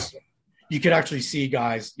walls. Yes. You could actually see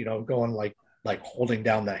guys, going like holding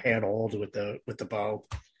down the handhold with the bow.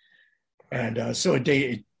 And so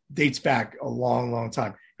it dates back a long, long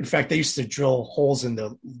time. In fact, they used to drill holes in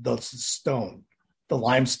the stone, the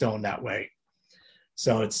limestone that way.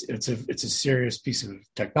 So it's a serious piece of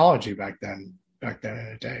technology back then in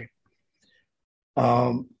the day.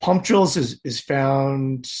 Pump drills is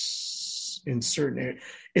found in certain areas.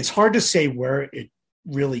 It's hard to say where it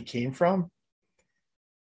really came from,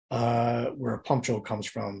 where a pump drill comes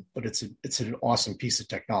from, but it's an awesome piece of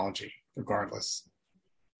technology regardless,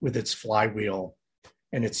 with its flywheel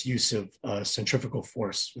and its use of centrifugal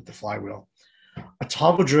force with the flywheel. A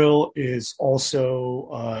toggle drill is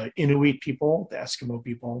also Inuit people, the Eskimo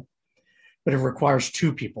people, but it requires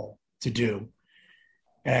two people to do.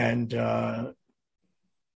 And I'll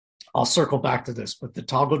circle back to this, but the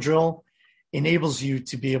toggle drill enables you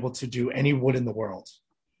to be able to do any wood in the world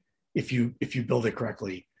if you build it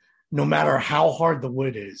correctly, no matter how hard the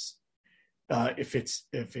wood is. If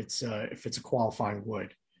it's a qualifying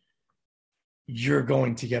wood, you're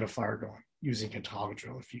going to get a fire going using a toggle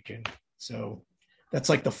drill if you can. So that's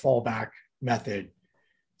like the fallback method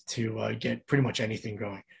to get pretty much anything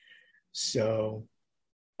going. So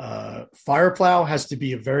fire plow has to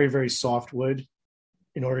be a very, very soft wood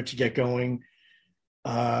in order to get going.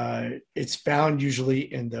 It's found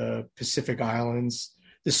usually in the Pacific Islands.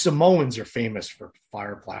 The Samoans are famous for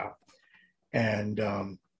fire plow, and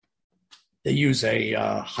they use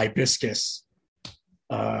a hibiscus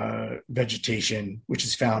vegetation, which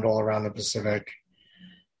is found all around the Pacific.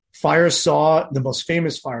 Fire saw, the most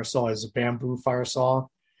famous fire saw is a bamboo fire saw.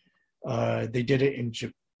 They did it in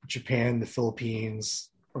Japan, the Philippines,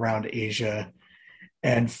 around Asia.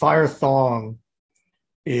 And fire thong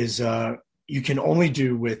is you can only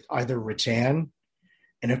do with either rattan,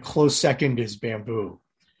 and a close second is bamboo.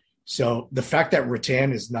 So the fact that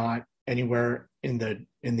rattan is not anywhere in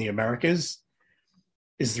the Americas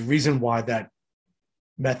is the reason why that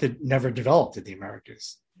method never developed in the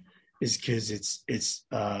Americas, is because it's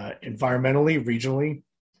environmentally, regionally,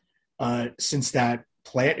 since that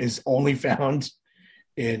plant is only found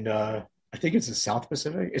in I think it's the South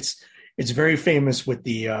Pacific. It's very famous with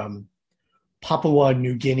the Papua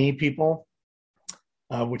New Guinea people,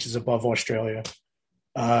 which is above Australia.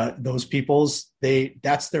 Those peoples,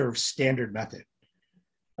 that's their standard method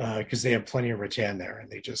because they have plenty of rattan there, and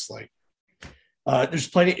they just like there's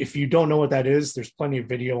plenty. If you don't know what that is, there's plenty of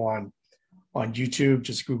video on YouTube.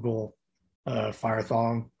 Just Google fire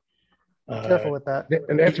thong. Careful with that.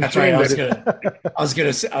 And that's right. I was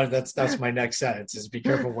gonna say that's my next sentence is be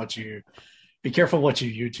careful what you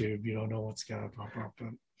YouTube. You don't know what's gonna pop up.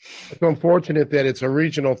 It's unfortunate that it's a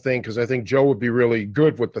regional thing because I think Joe would be really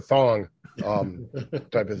good with the thong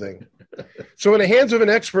type of thing. So in the hands of an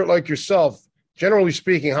expert like yourself, generally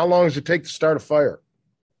speaking, how long does it take to start a fire?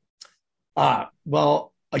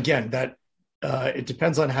 Well, again, that it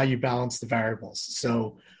depends on how you balance the variables.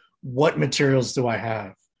 So what materials do I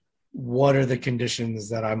have? What are the conditions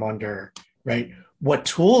that I'm under, right? What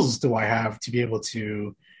tools do I have to be able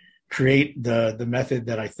to create the method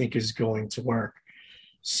that I think is going to work?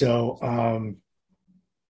 So,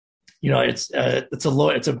 it's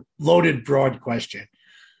a loaded, broad question.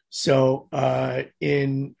 So,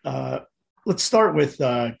 let's start with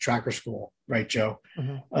tracker school, right, Joe?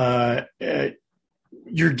 Mm-hmm.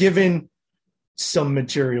 You're given some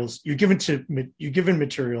materials. You're given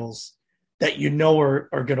materials that you know are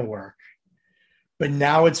going to work, but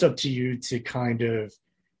now it's up to you to kind of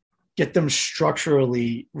get them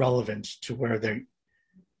structurally relevant to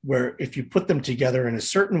where if you put them together in a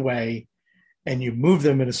certain way and you move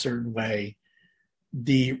them in a certain way,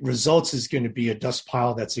 the results is going to be a dust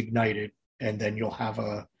pile that's ignited, and then you'll have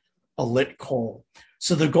a lit coal.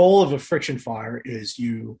 So the goal of a friction fire is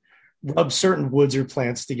you rub certain woods or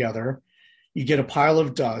plants together, you get a pile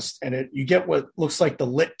of dust, and you get what looks like the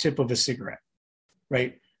lit tip of a cigarette,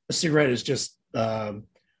 right? A cigarette is just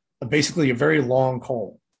basically a very long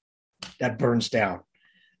coal that burns down.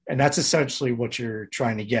 And that's essentially what you're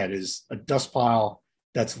trying to get, is a dust pile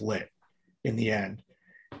that's lit in the end.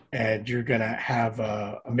 And you're going to have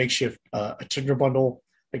a makeshift, a tinder bundle,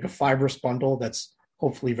 like a fibrous bundle that's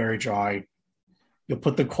hopefully very dry. You'll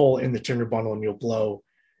put the coal in the tinder bundle and you'll blow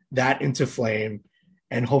that into flame.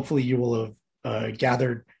 And hopefully you will have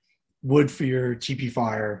gathered wood for your teepee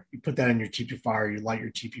fire. You put that in your teepee fire, you light your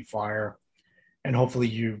teepee fire, and hopefully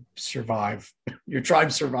you survive. Your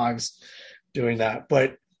tribe survives doing that.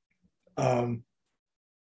 But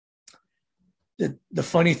the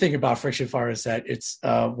funny thing about friction fire is that it's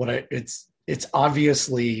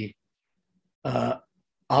obviously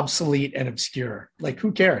obsolete and obscure. Like,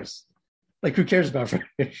 who cares? Like, who cares about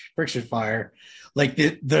friction fire? Like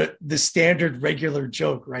the standard regular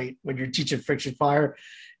joke, right? When you're teaching friction fire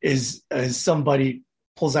is somebody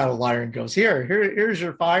pulls out a lighter and goes, here's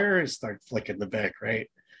your fire, and start flicking the wick, right?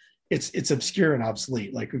 It's obscure and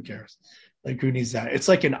obsolete. Like, who cares? Like, who needs that? It's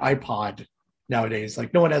like an iPod nowadays.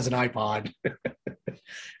 Like, no one has an iPod.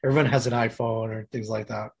 Everyone has an iPhone or things like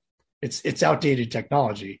that. It's outdated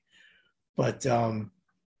technology. But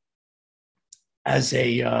as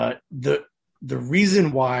the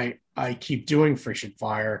reason why I keep doing friction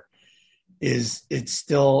fire is it's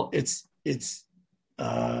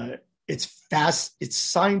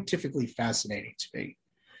scientifically fascinating to me.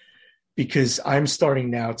 because I'm starting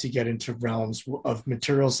now to get into realms of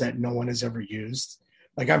materials that no one has ever used.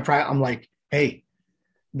 Like I'm like, hey,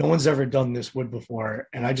 no one's ever done this wood before,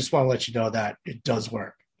 and I just want to let you know that it does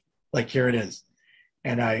work. Like, here it is.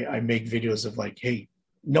 And I make videos of like, hey,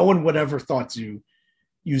 no one would ever thought to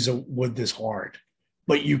use a wood this hard,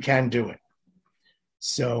 but you can do it.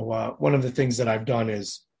 So one of the things that I've done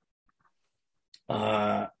is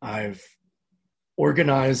I've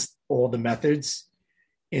organized all the methods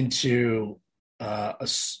into a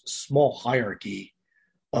small hierarchy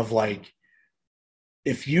of like,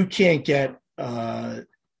 if you can't get a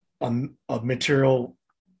material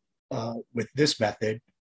with this method,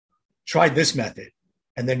 try this method,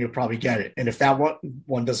 and then you'll probably get it. And if that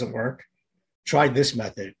one doesn't work, try this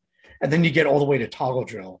method. And then you get all the way to toggle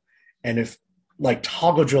drill. And if like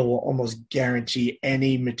toggle drill will almost guarantee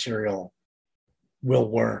any material will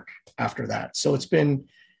work after that. So it's been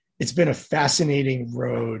a fascinating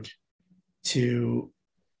road to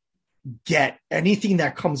get anything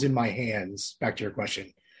that comes in my hands. Back to your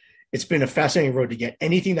question. It's been a fascinating road to get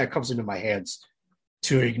anything that comes into my hands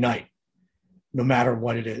to ignite, no matter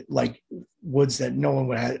what it is, like woods that no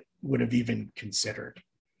one would have even considered.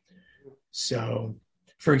 So,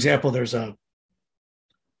 for example, there's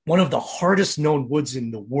one of the hardest known woods in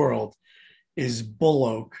the world is bull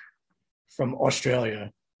oak from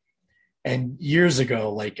Australia. And years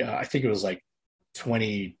ago, like I think it was like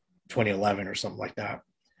 2011 or something like that.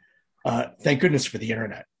 Thank goodness for the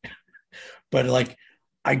internet. But like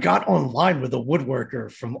I got online with a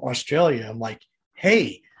woodworker from Australia. I'm like,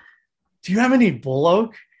 hey, do you have any bull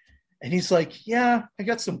oak? And he's like, yeah, I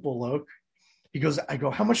got some bull oak. He goes, I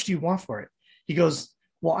go, how much do you want for it? He goes,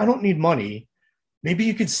 well, I don't need money. Maybe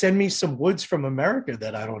you could send me some woods from America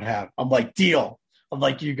that I don't have. I'm like, deal. I'm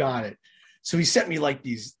like, you got it. So he sent me like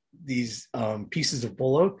these pieces of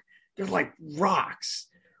bull oak. They're like rocks.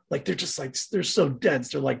 Like they're just like, they're so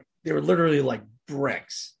dense. They're literally like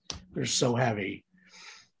bricks. They're so heavy.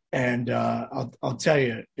 And I'll tell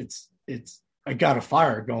you, I got a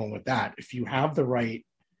fire going with that. If you have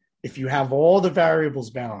all the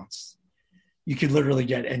variables balanced, you could literally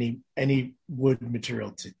get any wood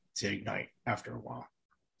material to ignite after a while.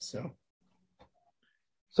 So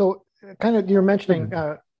kind of you're mentioning,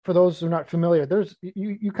 for those who are not familiar,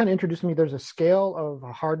 you kind of introduced me. There's a scale of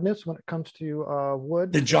hardness when it comes to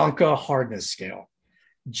wood. The Jonka hardness scale,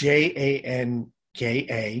 JANKA,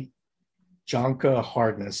 Jonka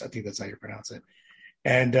hardness. I think that's how you pronounce it.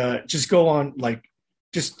 And just go on, like,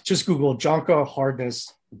 just Google Jonka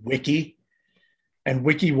hardness wiki, and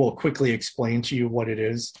wiki will quickly explain to you what it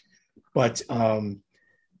is. But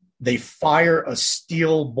they fire a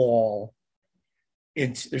steel ball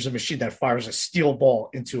there's a machine that fires a steel ball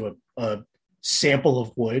into a sample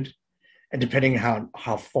of wood, and depending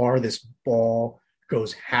how far this ball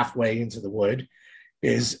goes halfway into the wood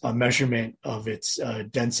is a measurement of its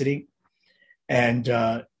density.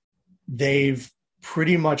 And they've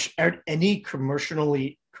pretty much any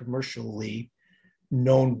commercially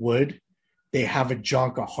known wood, they have a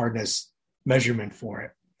Jonka hardness measurement for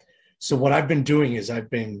it. So what I've been doing is I've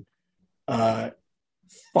been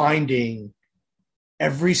finding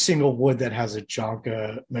every single wood that has a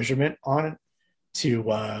Jonka measurement on it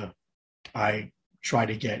I try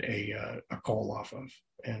to get a call off of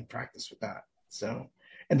and practice with that. So,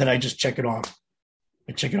 and then I just check it off.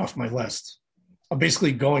 I check it off my list. I'm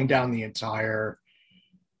basically going down the entire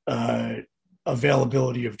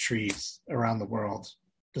availability of trees around the world.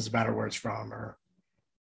 Doesn't matter where it's from.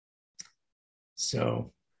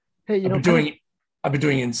 So, hey, I've been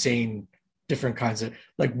doing insane different kinds of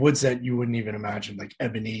like woods that you wouldn't even imagine, like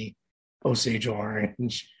ebony, Osage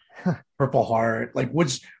orange, purple heart, like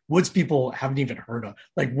woods people haven't even heard of,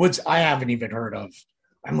 like woods I haven't even heard of.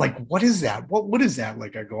 I'm like, what is that? What is that?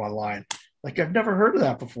 Like I go online, like I've never heard of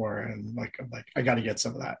that before, and I'm like, I got to get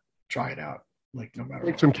some of that. Try it out. Like no matter.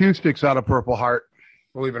 Make some Q sticks out of purple heart.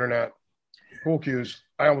 Believe it or not, cool Qs.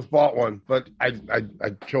 I almost bought one, but I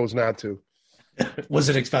chose not to. Was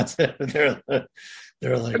it expensive?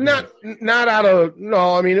 They're like not out of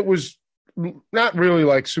no. I mean, it was not really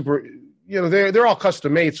like super. You know, they're all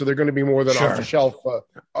custom made, so they're going to be more than off the shelf.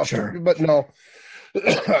 Sure. But no,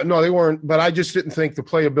 no, they weren't. But I just didn't think the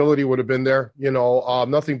playability would have been there. You know,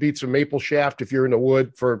 nothing beats a maple shaft if you're in the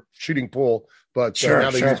wood for shooting pool. But now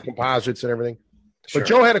they use composites and everything. But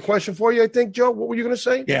Joe had a question for you, I think. Joe, what were you going to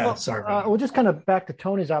say? Yeah, sorry. Well, just kind of back to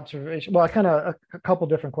Tony's observation. Well, a couple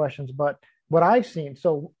different questions, but what I've seen.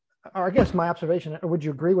 So, I guess my observation. Would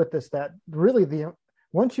you agree with this? That really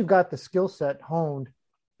once you've got the skill set honed,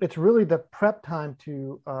 it's really the prep time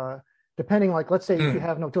to depending. Like, let's say if you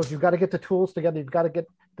have no tools, you've got to get the tools together. You've got to get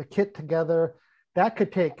the kit together. That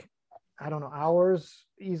could take I don't know, hours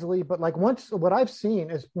easily. But like once, what I've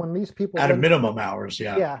seen is when these people At a minimum hours,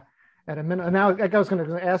 yeah. Yeah, at a minute. Now, like, I was going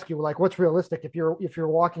to ask you, like, what's realistic if you're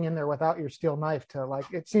walking in there without your steel knife to like?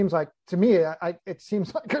 It seems like to me, it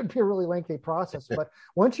seems like it would be a really lengthy process. But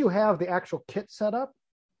once you have the actual kit set up,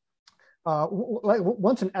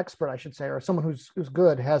 once an expert, I should say, or someone who's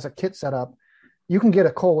good has a kit set up, you can get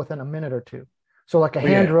a coal within a minute or two. So like a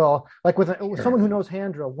hand drill, like with someone who knows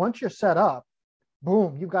hand drill, once you're set up,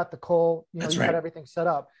 boom, you've got the coal. You've got everything set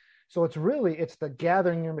up. So it's the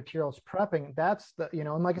gathering your materials, prepping. That's the,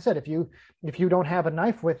 and like I said, if you don't have a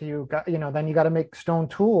knife with you, then you got to make stone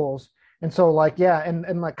tools. And so like, yeah.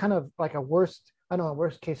 And like kind of like a worst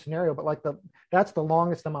case scenario, but like that's the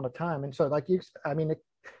longest amount of time. And so like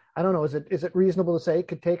I don't know, is it reasonable to say it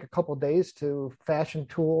could take a couple of days to fashion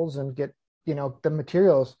tools and get, the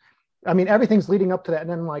materials? I mean, everything's leading up to that.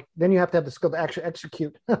 And then you have to have the skill to actually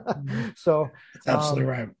execute. So that's absolutely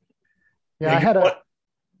right. Yeah, I had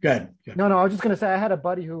Good. No, I was just going to say I had a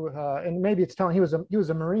buddy who, and maybe it's telling he was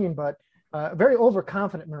a Marine, but a very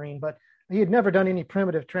overconfident Marine, but he had never done any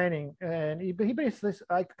primitive training, and he basically,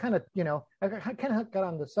 I kind of got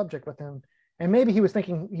on the subject with him, and maybe he was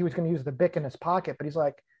thinking he was going to use the Bic in his pocket, but he's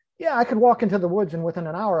like, yeah, I could walk into the woods and within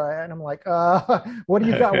an hour, and I'm like, what do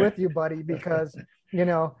you got with you, buddy? Because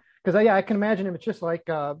I can imagine him. It's just like,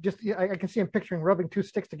 I can see him picturing rubbing two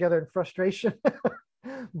sticks together in frustration.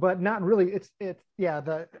 But not really. I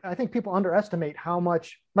think people underestimate how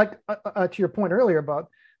much, like to your point earlier about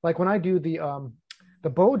like when I do the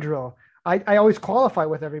bow drill, I always qualify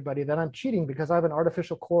with everybody that I'm cheating because I have an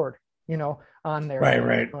artificial cord, on there.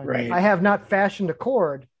 Right. I have not fashioned a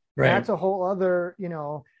cord. Right. That's a whole other,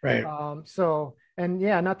 Right. So, and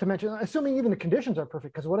yeah, not to mention, assuming even the conditions are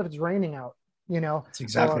perfect, because what if it's raining out? That's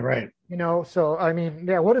exactly right. So I mean,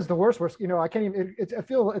 yeah, what is the worst? I can't even, I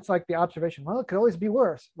feel it's like the observation, well, it could always be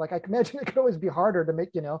worse. Like I can imagine it could always be harder to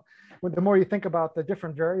make, when the more you think about the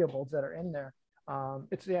different variables that are in there.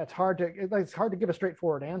 It's hard to give a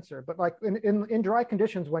straightforward answer, but like in dry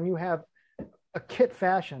conditions, when you have a kit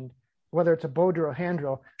fashioned, whether it's a bow drill or hand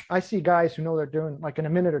drill, I see guys who know they're doing like in a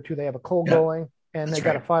minute or two, they have a coal going and they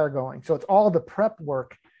got a fire going. So it's all the prep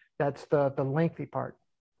work. That's the lengthy part.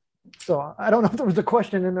 So I don't know if there was a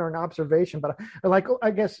question in there, an observation, but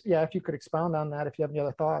I guess, yeah, if you could expound on that, if you have any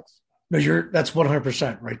other thoughts. No, that's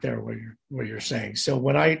 100% right there what you're saying. So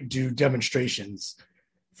when I do demonstrations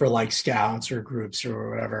for like scouts or groups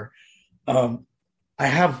or whatever, I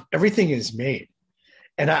have everything is made,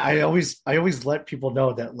 and I always let people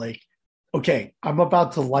know that like, okay, I'm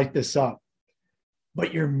about to light this up,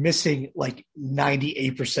 but you're missing like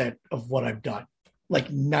 98% of what I've done, like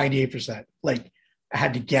 98%, like. I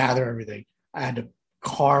had to gather everything. I had to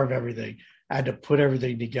carve everything. I had to put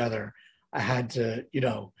everything together. I had to,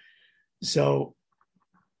 so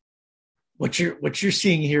what you're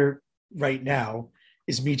seeing here right now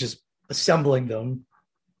is me just assembling them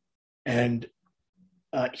and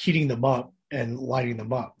heating them up and lighting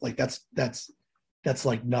them up. Like that's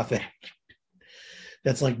like nothing.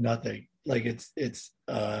 That's like nothing. Like it's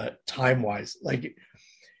time wise. Like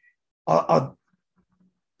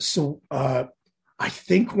I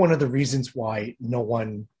think one of the reasons why no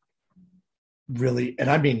one really,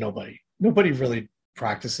 and I mean nobody really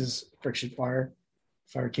practices friction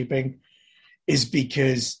firekeeping is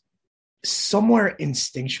because somewhere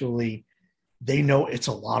instinctually they know it's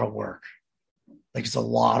a lot of work. Like it's a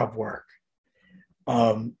lot of work.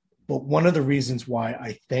 But one of the reasons why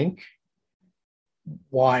I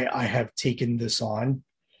have taken this on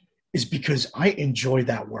is because I enjoy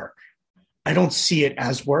that work. I don't see it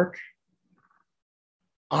as work.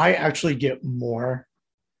 I actually get more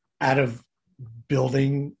out of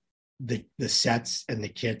building the sets and the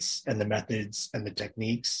kits and the methods and the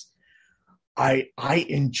techniques. I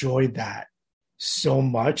enjoy that so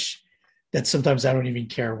much that sometimes I don't even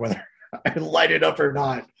care whether I light it up or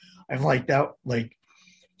not. I'm like that, like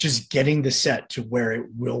just getting the set to where it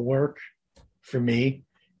will work for me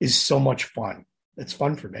is so much fun. It's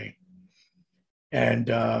fun for me. And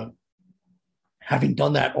having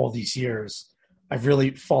done that all these years, I've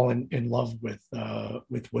really fallen in love with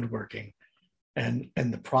woodworking and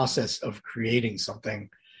the process of creating something.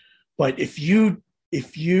 But if you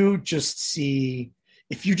just need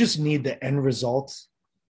the end result,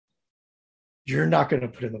 you're not going to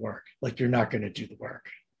put in the work. Like you're not going to do the work.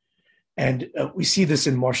 And we see this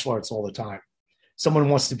in martial arts all the time. Someone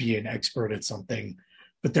wants to be an expert at something,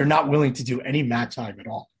 but they're not willing to do any mat time at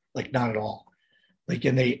all. Like not at all. Like,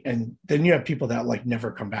 and then you have people that like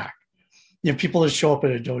never come back. You have people that show up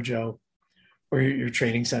at a dojo or your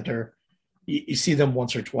training center. You see them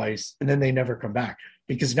once or twice, and then they never come back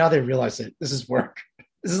because now they realize that this is work.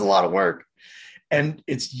 This is a lot of work. And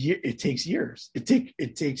it takes years.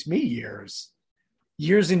 It takes me years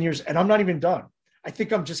and years. And I'm not even done. I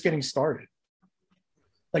think I'm just getting started.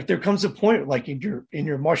 Like there comes a point like in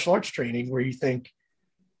your martial arts training where you think,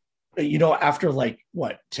 after like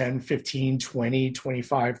what, 10, 15, 20,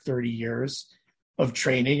 25, 30 years of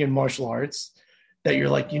training in martial arts, that you're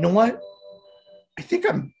like, you know what? I think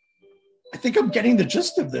I'm getting the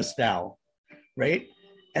gist of this now. Right.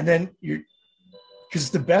 And then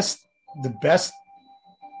because the best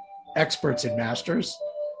experts and masters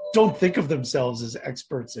don't think of themselves as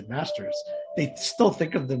experts and masters. They still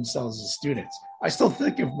think of themselves as students. I still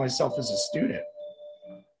think of myself as a student.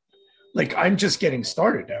 Like I'm just getting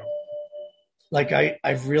started now. Like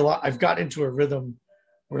I've realized I've got into a rhythm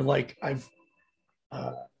where like I'm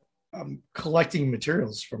collecting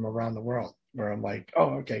materials from around the world where I'm like,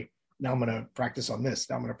 oh, okay, now I'm going to practice on this.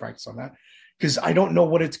 Now I'm going to practice on that. Because I don't know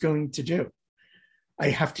what it's going to do. I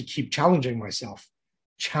have to keep challenging myself.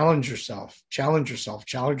 Challenge yourself.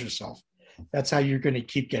 That's how you're going to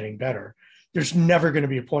keep getting better. There's never going to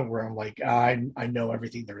be a point where I'm like, I know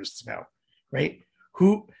everything there is to know, right?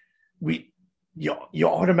 You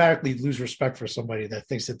automatically lose respect for somebody that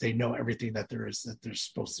thinks that they know everything that there is that they're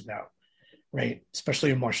supposed to know, right?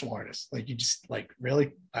 Especially a martial artist. Like you just like,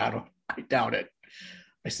 really? I doubt it.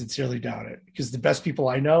 I sincerely doubt it because the best people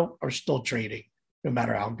I know are still training, no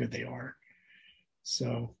matter how good they are.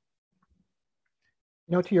 So,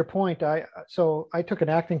 to your point, I took an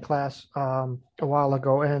acting class a while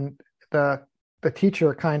ago, and the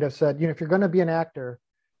teacher kind of said, if you're going to be an actor,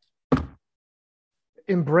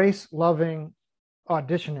 embrace loving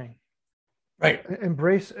auditioning. Right.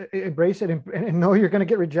 Embrace it and know you're going to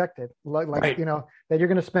get rejected. Like right. That you're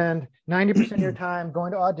going to spend 90% of your time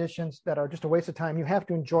going to auditions that are just a waste of time. You have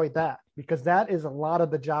to enjoy that because that is a lot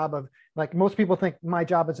of the job of, like, most people think my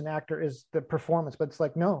job as an actor is the performance, but it's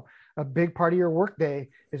like, no, a big part of your workday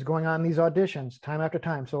is going on these auditions time after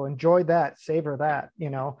time. So enjoy that, savor that,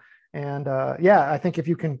 and I think if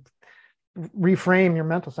you can reframe your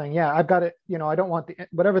mental saying, I've got it, I don't want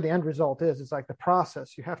whatever the end result is, it's like the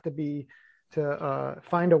process. You have to be to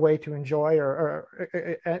find a way to enjoy or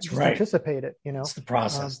just right. Anticipate it. It's the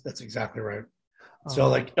process. That's exactly right. So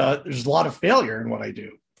like, there's a lot of failure in what I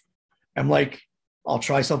do. I'm like, I'll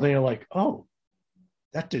try something and like, oh,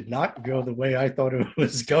 that did not go the way I thought it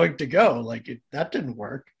was going to go. Like that didn't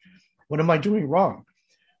work. What am I doing wrong?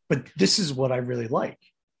 But this is what I really like.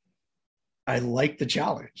 I like the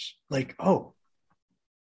challenge. Like, oh,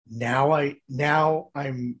 now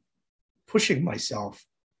I'm pushing myself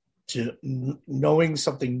to knowing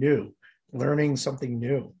something new, learning something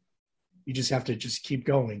new. You just have to just keep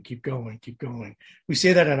going. We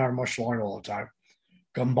say that in our martial art all the time.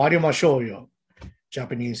 Ganbari mashoyo,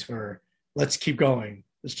 Japanese for let's keep going.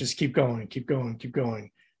 Let's just keep going.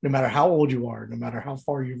 No matter how old you are, no matter how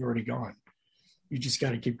far you've already gone, you just got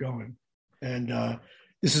to keep going. And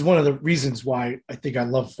this is one of the reasons why I think I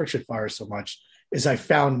love Friction Fire so much is I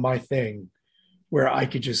found my thing where I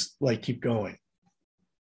could just like keep going.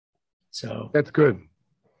 So that's good.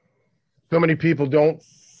 So many people don't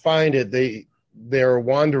find it. They're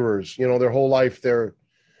wanderers, their whole life. They're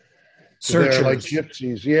like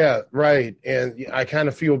gypsies. Yeah, right. And I kind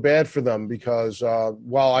of feel bad for them because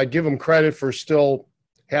while I give them credit for still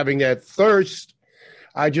having that thirst,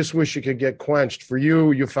 I just wish it could get quenched. For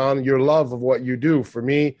you found your love of what you do. For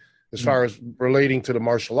me, as far as relating to the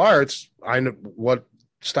martial arts, I know what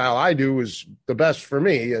style I do is the best for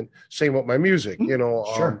me, and same with my music,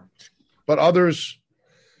 Sure. But others,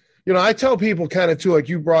 I tell people kind of too, like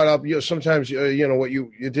you brought up, sometimes, what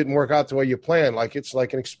it didn't work out the way you planned. Like it's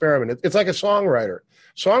like an experiment. It's like a songwriter.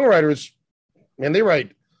 Songwriters, man, they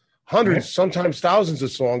write hundreds, right. Sometimes thousands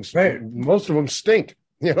of songs. Right. Most of them stink.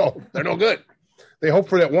 They're no good. They hope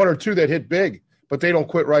for that one or two that hit big, but they don't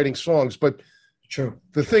quit writing songs. But true.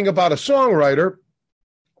 The thing about a songwriter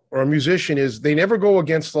or a musician is they never go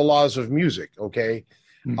against the laws of music. Okay.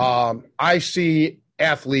 Mm-hmm. I see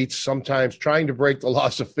athletes sometimes trying to break the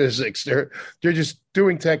laws of physics. They're just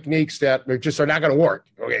doing techniques that are not going to work.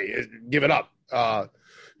 Okay, give it up.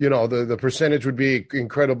 The percentage would be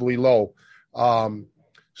incredibly low.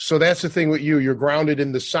 So that's the thing with you. You're grounded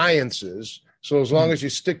in the sciences. So as long as you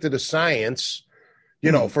stick to the science,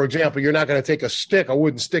 for example, you're not going to take a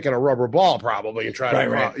wooden stick and a rubber ball probably and try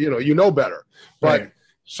to, better. But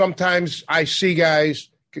sometimes I see guys,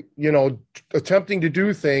 attempting to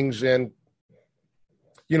do things and,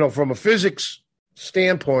 from a physics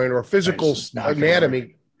standpoint or physical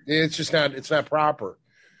anatomy, it's not proper.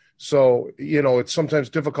 So, it's sometimes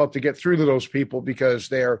difficult to get through to those people because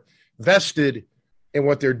they're vested in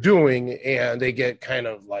what they're doing and they get kind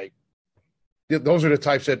of like, those are the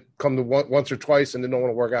types that come to once or twice and then don't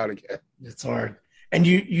want to work out again. It's hard. And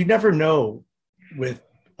you never know with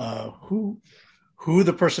who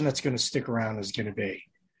the person that's going to stick around is going to be,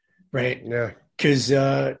 right? Yeah. Because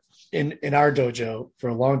in our dojo for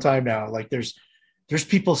a long time now, like there's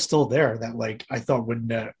people still there that like I thought would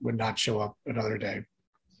not show up another day,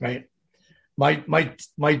 right? My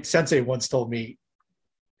sensei once told me,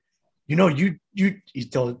 you know, he's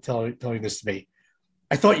telling this to me.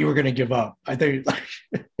 I thought you were going to give up. I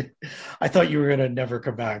thought you were going to never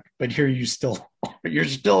come back, but here you're still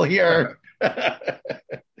here.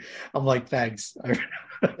 I'm like, thanks.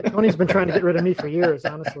 Tony's been trying to get rid of me for years,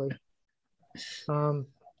 honestly. But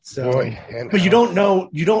you don't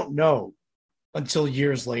know until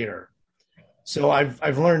years later. So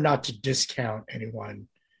I've learned not to discount anyone.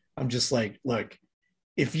 I'm just like, look,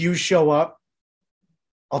 if you show up,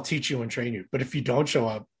 I'll teach you and train you. But if you don't show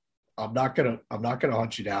up, I'm not gonna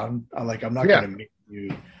hunt you down. I'm not gonna make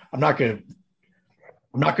you. I'm not gonna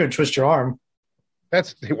twist your arm.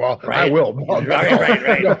 Right. I will.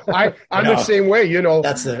 Right. I'm the same way. You know,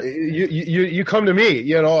 that's it. You come to me.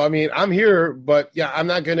 You know, I mean, I'm here, but yeah, I'm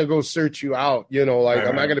not gonna go search you out. You know, like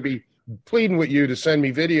I'm not gonna be pleading with you to send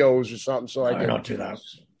me videos or something. So I don't do that.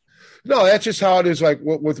 No, that's just how it is. Like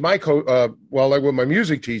with my like with my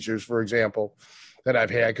music teachers, for example, that I've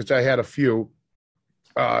had, because I had a few.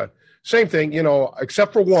 Same thing, you know,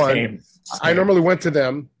 except for one. Same. I normally went to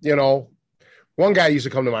them. You know, one guy used to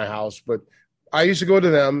come to my house, but I used to go to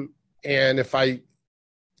them, and if I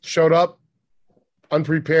showed up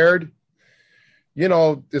unprepared, you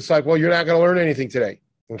know, it's like, well, you're not going to learn anything today.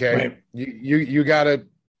 Okay, right. You gotta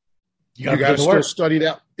still study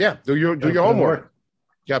that. Yeah, do your homework.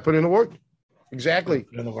 You got to put in the work. Exactly.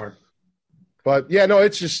 Put in the work. But yeah, no,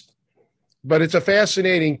 it's a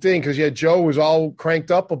fascinating thing because Joe was all cranked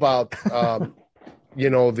up about you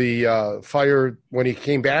know, the fire when he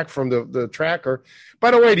came back from the tracker.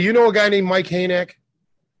 By the way, do you know a guy named Mike Haynek?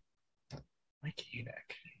 Mike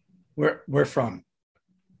Haynek. Where from?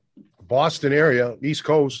 Boston area, East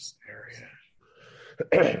Coast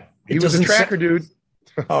area. He was a tracker dude.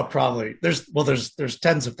 Oh, probably. There's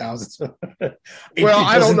tens of thousands.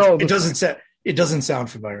 I don't know. It doesn't sound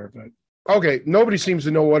familiar, but okay. Nobody seems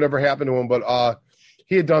to know whatever happened to him, but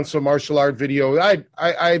he had done some martial art video.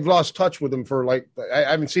 I've lost touch with him for like I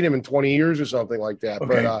haven't seen him in 20 years or something like that.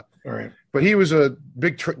 Okay. But all right. But he was a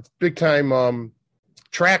big time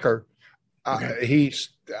tracker. Okay.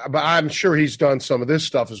 But I'm sure he's done some of this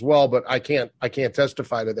stuff as well. But I can't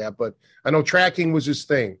testify to that. But I know tracking was his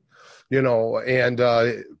thing, you know. And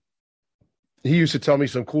he used to tell me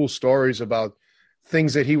some cool stories about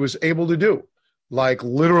things that he was able to do, like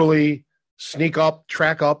literally sneak up,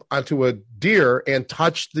 track up onto a deer and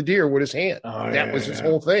touch the deer with his hand. That was his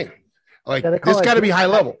whole thing. Like, it's got to be high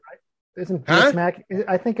level. Isn't deer smack?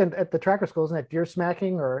 I think at the tracker school, isn't it deer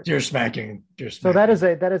smacking or deer smacking? So that is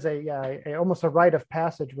a almost a rite of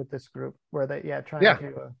passage with this group where they trying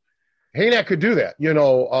to. Haynek could do that, you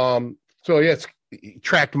know. So yeah, it's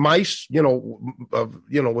tracked mice, you know,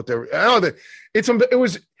 what they're. It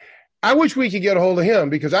was. I wish we could get a hold of him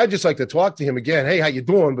because I'd just like to talk to him again. Hey, how you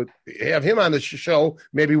doing? But have him on the show,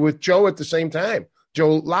 maybe with Joe at the same time.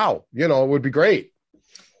 Joe Lau, you know, it would be great.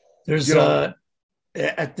 There's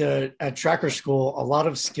at tracker school, a lot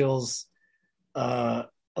of skills, a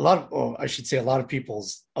lot of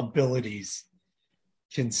people's abilities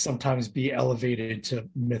can sometimes be elevated to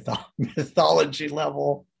mythology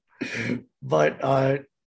level. But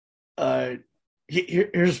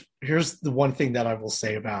here's the one thing that I will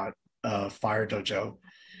say about Fire Dojo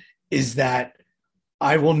is that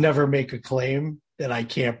I will never make a claim that I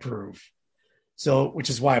can't prove. So, which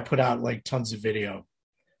is why I put out like tons of video.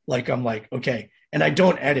 Like I'm like, okay, and I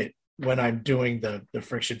don't edit when I'm doing the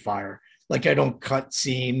friction fire. Like I don't cut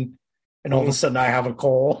scene, and all of a sudden I have a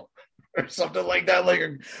coal or something like that. Like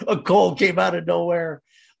a coal came out of nowhere,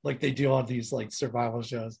 like they do on these like survival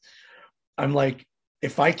shows. I'm like,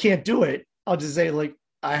 if I can't do it, I'll just say like,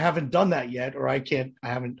 I haven't done that yet, or I can't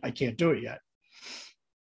do it yet.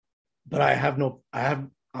 But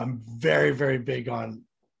I'm very, very big on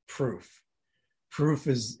proof. Proof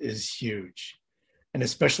is huge. And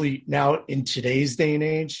especially now in today's day and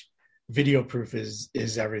age, video proof is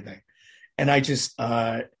everything. And I just,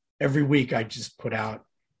 every week I just put out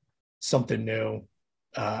something new.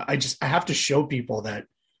 I have to show people that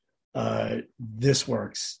this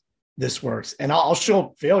works. And I'll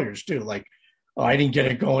show failures too. Like, oh, I didn't get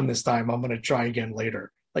it going this time. I'm going to try again later.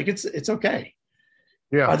 Like it's okay.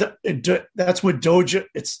 Yeah. That's what dojo.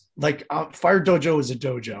 It's like Fire Dojo is a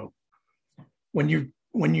dojo. When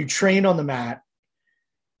you train on the mat,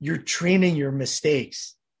 you're training your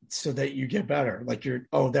mistakes so that you get better. Like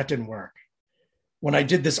oh, that didn't work. When I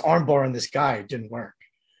did this arm bar on this guy, it didn't work.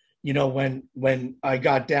 When I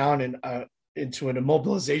got down and into an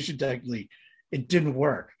immobilization technique, it didn't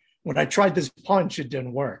work. When I tried this punch, it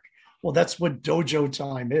didn't work. Well, that's what dojo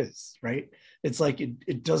time is, right? It's like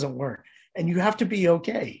it doesn't work. And you have to be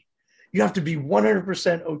okay. You have to be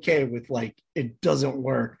 100% okay with like it doesn't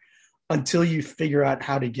work until you figure out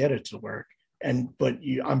how to get it to work. I'm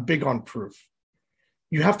big on proof.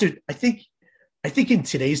 You have to, I think in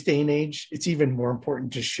today's day and age, it's even more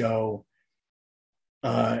important to show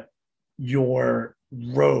your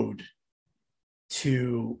road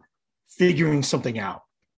to figuring something out.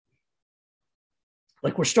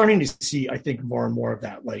 Like we're starting to see, I think, more and more of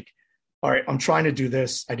that. Like, all right, I'm trying to do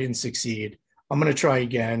this. I didn't succeed. I'm going to try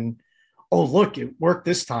again. Oh, look, it worked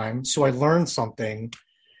this time. So I learned something.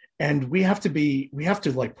 And we have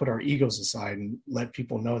to like put our egos aside and let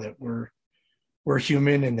people know that we're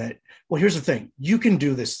human and that, well, here's the thing. You can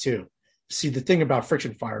do this too. See, the thing about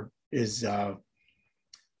friction fire is a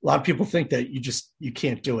lot of people think that you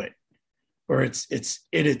can't do it, or it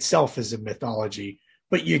itself is a mythology,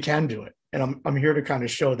 but you can do it. And I'm here to kind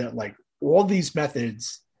of show that like all these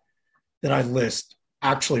methods that I list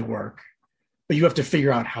actually work, but you have to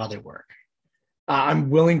figure out how they work. I'm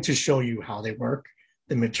willing to show you how they work,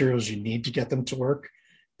 the materials you need to get them to work,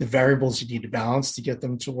 the variables you need to balance to get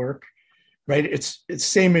them to work, right? It's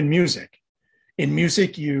same in music. In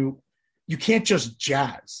music, you can't just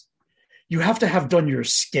jazz. You have to have done your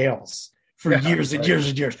scales for years and years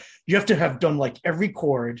and years. You have to have done like every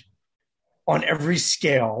chord on every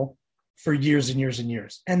scale for years and years and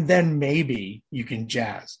years. And then maybe you can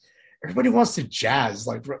jazz. Everybody wants to jazz.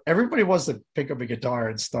 Like everybody wants to pick up a guitar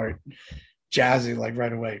and start jazzing like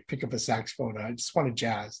right away. Pick up a saxophone. I just want to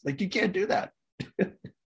jazz. Like you can't do that.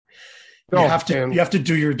 You have to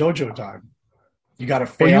do your dojo time. You got to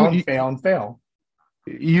fail and fail.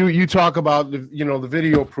 You talk about the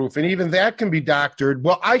video proof, and even that can be doctored.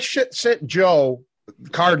 Well, I sent Joe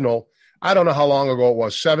Cardinal, I don't know how long ago it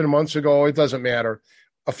was, 7 months ago, it doesn't matter,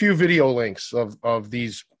 a few video links of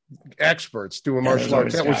these experts doing martial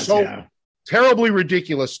arts. That was so terribly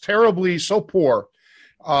ridiculous, terribly so poor.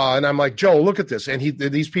 And I'm like, Joe, look at this. And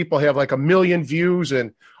these people have like 1 million views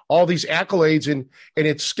and all these accolades. And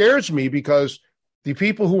it scares me because the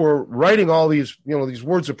people who are writing all these, these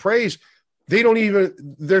words of praise,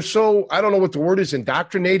 they're so, I don't know what the word is,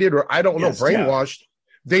 indoctrinated, or I don't know, brainwashed. Yeah.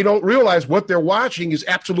 They don't realize what they're watching is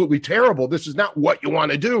absolutely terrible. This is not what you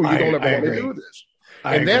want to do. You don't ever want to do this.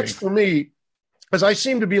 That's for me, because I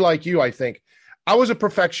seem to be like you, I think. I was a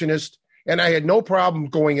perfectionist, and I had no problem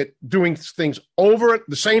doing things over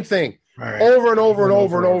the same thing, over and over and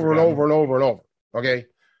over and over and over and over and over. Okay.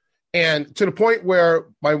 And to the point where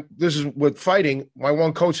this is with fighting, my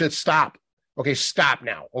one coach said, stop. Okay, stop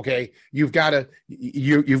now. Okay. You've got to,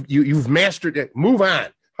 you've mastered it. Move on.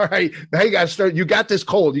 All right. Now you got to start. You got this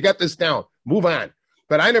cold. You got this down. Move on.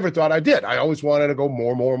 But I never thought I did. I always wanted to go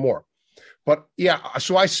more, more, and more. But yeah,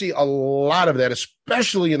 so I see a lot of that,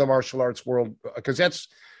 especially in the martial arts world, because that's,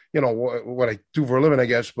 what I do for a living, I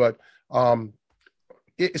guess. But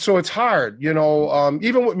so it's hard,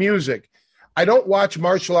 even with music. I don't watch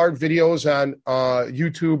martial art videos on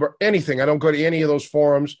YouTube or anything. I don't go to any of those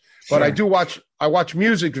forums, but I watch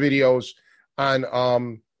music videos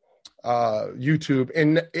on YouTube,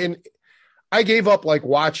 and I gave up like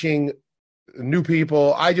watching new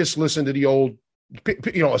people. I just listen to the old,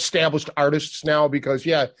 established artists now, because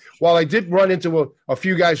while I did run into a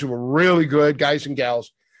few guys who were really good, guys and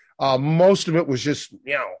gals, most of it was just,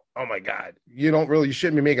 oh my God, you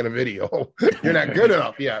shouldn't be making a video. You're not good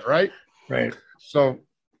enough yet. Right. Right. So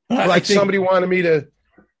somebody wanted me to,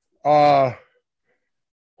 well,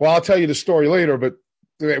 I'll tell you the story later, but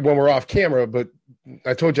when we're off camera, but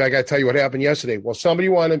I told you, I got to tell you what happened yesterday. Well,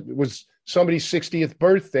 it was somebody's 60th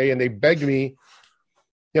birthday, and they begged me,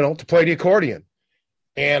 to play the accordion.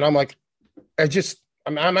 And I'm like,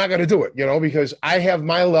 I'm not going to do it, because I have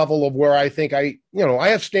my level of where I think I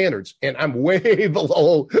have standards, and I'm way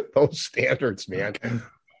below those standards, man.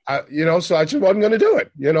 Okay. So I just wasn't going to do it,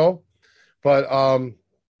 But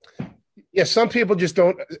some people just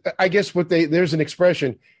don't. I guess there's an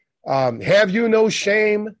expression, have you no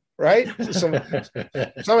shame, right? Some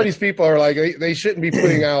of these people are like, they shouldn't be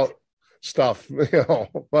putting out stuff,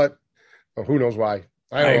 but who knows why?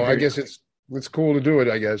 I don't know. I guess it's cool to do it,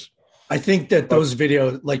 I guess. I think that those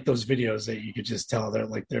videos that you could just tell I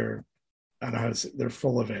don't know how to say, they're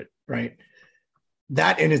full of it, right?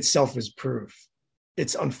 That in itself is proof.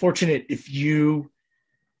 It's unfortunate if you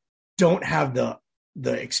don't have the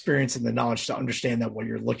experience and the knowledge to understand that what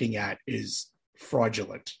you're looking at is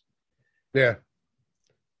fraudulent. Yeah.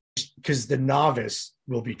 because the novice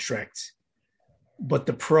will be tricked, but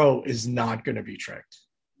the pro is not going to be tricked.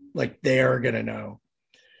 Like, they are going to know.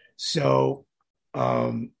 So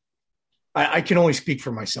I can only speak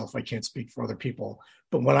for myself. I can't speak for other people.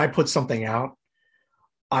 But when I put something out,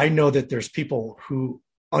 I know that there's people who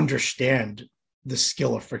understand the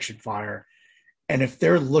skill of friction fire. And if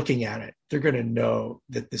they're looking at it, they're going to know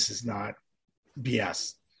that this is not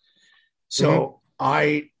BS. So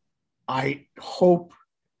I hope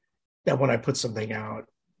that when I put something out,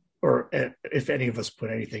 or if any of us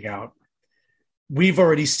put anything out, we've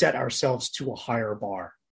already set ourselves to a higher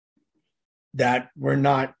bar, that we're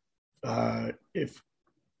not, if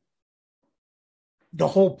the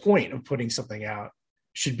whole point of putting something out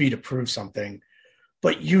should be to prove something,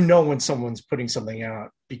 but when someone's putting something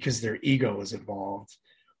out because their ego is involved,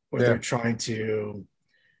 or they're trying to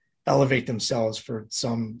elevate themselves for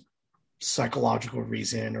some psychological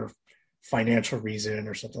reason or financial reason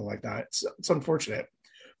or something like that. It's unfortunate,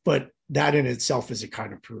 but that in itself is a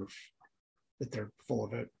kind of proof that they're full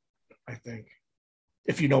of it, I think,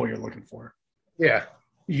 if you know what you're looking for. Yeah.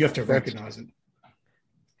 You have to recognize it.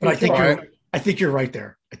 But I think you're right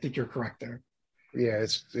there. I think you're correct there. Yeah,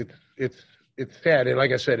 it's sad. And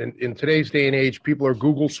like I said, in today's day and age, people are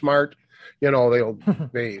Google smart.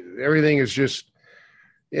 Everything is just,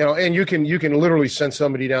 and you can literally send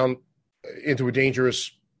somebody down into a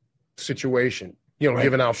dangerous situation,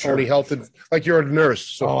 giving out phony health, like you're a nurse.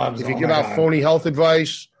 So if you give out phony health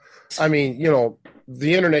advice, I mean,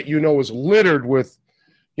 the internet, is littered with,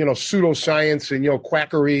 pseudoscience and,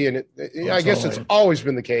 quackery. And I guess it's always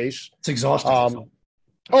been the case. It's exhausting.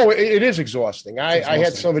 It is exhausting. I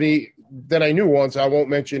had somebody that I knew once, I won't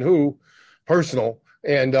mention who, personal.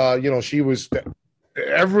 And, she was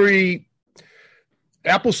every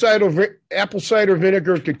apple cider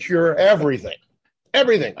vinegar could cure everything.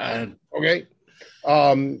 Okay.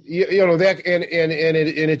 That, and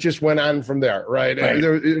it just went on from there. Right.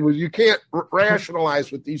 You can't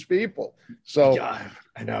rationalize with these people. So yeah,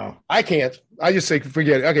 I know. I can't. I just say,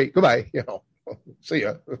 forget it. Okay. Goodbye. See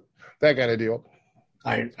ya. That kind of deal.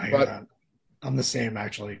 I'm the same,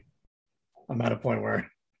 actually. I'm at a point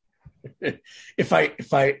where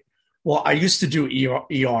I used to do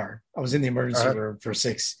ER. I was in the emergency room for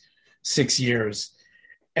six years.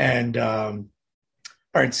 And, all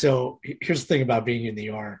right. So here's the thing about being in the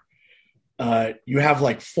ER. You have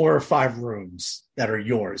like 4 or 5 rooms that are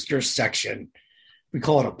yours, your section. We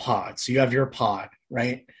call it a pod. So you have your pod,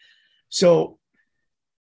 right? So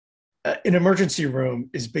an emergency room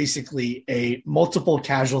is basically a multiple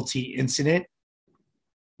casualty incident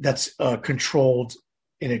that's controlled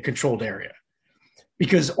in a controlled area,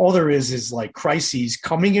 because all there is like crises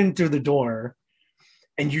coming in through the door,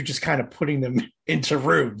 and you're just kind of putting them into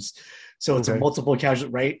rooms. So it's a multiple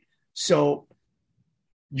casualty, right? So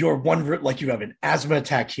you're one, like you have an asthma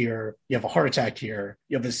attack here, you have a heart attack here,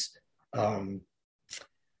 you have this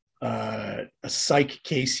a psych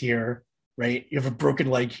case here, right? You have a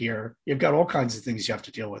broken leg here. You've got all kinds of things you have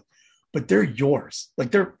to deal with, but they're yours.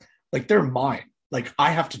 Like they're mine. Like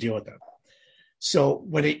I have to deal with them. So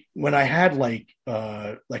when I had like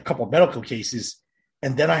a couple of medical cases,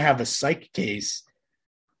 and then I have a psych case,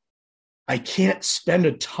 I can't spend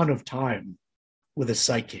a ton of time with a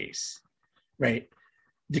psych case, right?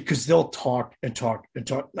 Because they'll talk and talk and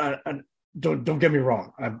talk. Don't get me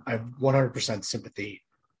wrong. I have 100% sympathy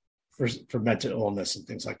for mental illness and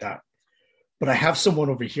things like that. But I have someone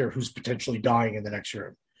over here who's potentially dying in the next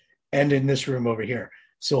room, and in this room over here.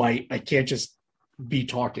 So I can't just be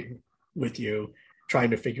talking with you,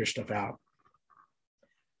 trying to figure stuff out.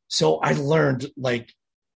 So I learned, like,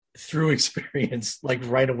 through experience, like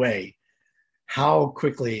right away, how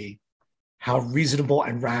reasonable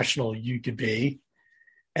and rational you could be.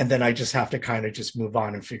 And then I just have to kind of just move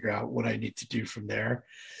on and figure out what I need to do from there.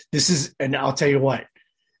 And I'll tell you what,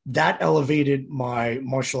 that elevated my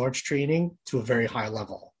martial arts training to a very high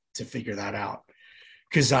level to figure that out.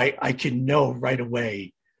 Because I can know right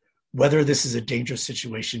away whether this is a dangerous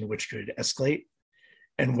situation which could escalate,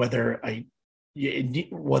 and whether it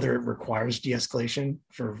requires de-escalation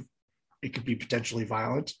for it could be potentially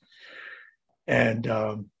violent. And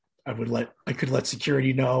I could let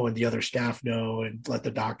security know, and the other staff know, and let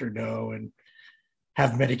the doctor know, and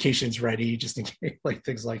have medications ready just in case, like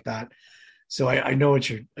things like that. So I know what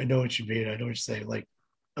you mean. I know what you're saying, like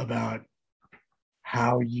about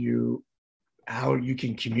how you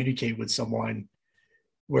can communicate with someone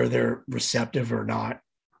where they're receptive or not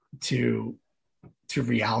to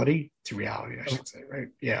reality, I should say, right?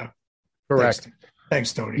 Yeah. Correct.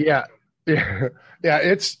 Thanks, Tony. Yeah. Yeah.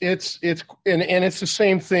 It's and it's the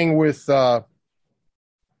same thing with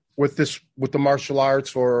with the martial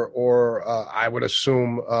arts or I would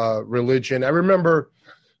assume religion. I remember,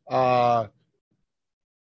 well,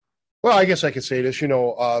 I guess I could say this.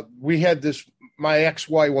 We had this. My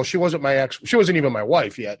ex-wife. Well, she wasn't my ex. She wasn't even my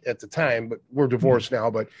wife yet at the time, but we're divorced now.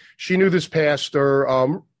 But she knew this pastor,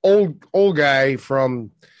 old guy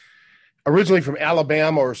originally from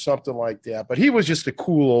Alabama or something like that. But he was just a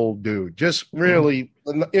cool old dude, just really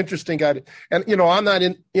an interesting guy. And I'm not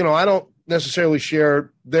in. I don't necessarily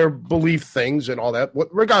share their belief things and all that,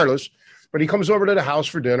 regardless. But he comes over to the house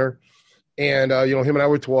for dinner, and him and I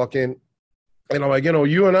were talking, and I'm like,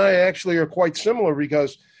 you and I actually are quite similar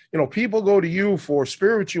because people go to you for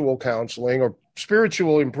spiritual counseling or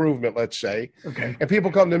spiritual improvement, let's say, okay, and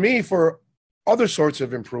people come to me for other sorts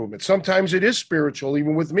of improvement. Sometimes it is spiritual,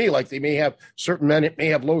 even with me. Like certain men may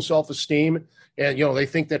have low self-esteem, and they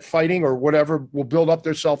think that fighting or whatever will build up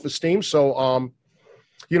their self-esteem. So,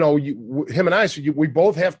 him and I said we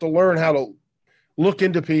both have to learn how to look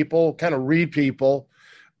into people, kind of read people.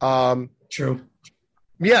 True.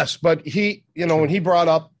 Yes, but he, when he brought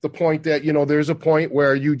up the point that, there's a point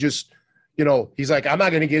where you just, he's like, I'm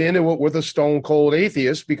not going to get into it with a stone cold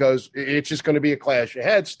atheist because it's just going to be a clash of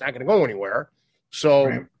heads. It's not going to go anywhere.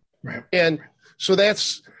 So, right. And so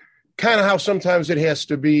that's kind of how sometimes it has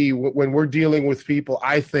to be when we're dealing with people,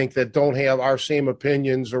 I think, that don't have our same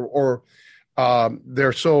opinions or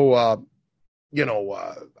they're so,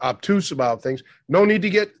 obtuse about things. No need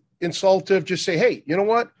to get insultive. Just say, hey, you know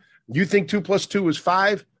what? You think 2 + 2 is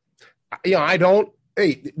 5? I don't.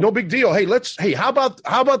 Hey, no big deal. Hey, how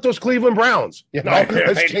about those Cleveland Browns?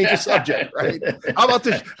 Let's change the subject, right? How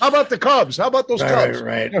about the Cubs? How about those Cubs?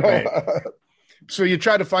 Right. So you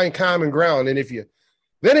try to find common ground, and if you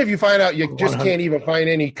find out you just can't even find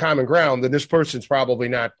any common ground, then this person's probably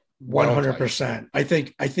not 100%. I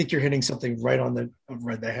think you're hitting something right on the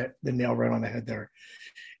nail right on the head there.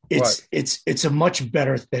 It's a much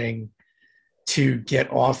better thing to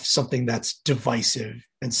get off something that's divisive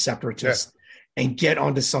and separatist and get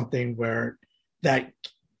onto something where that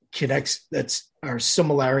connects, that's our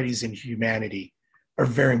similarities in humanity are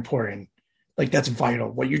very important. Like that's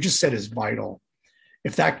vital. What you just said is vital.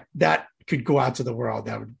 If that could go out to the world,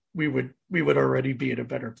 we would already be in a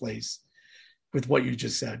better place with what you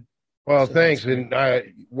just said. Well, so thanks. And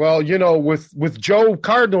with Joe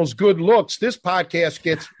Cardinal's good looks, this podcast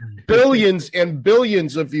gets billions and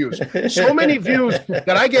billions of views. So many views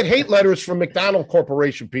that I get hate letters from McDonald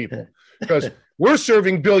Corporation people because we're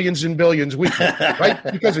serving billions and billions weekly, right?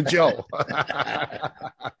 Because of Joe.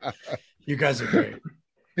 You guys are great.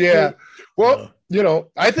 Yeah. Well,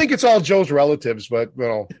 I think it's all Joe's relatives, but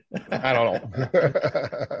I don't know.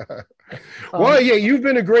 Well, yeah, you've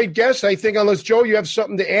been a great guest. I think unless Joe, you have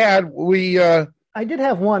something to add, I did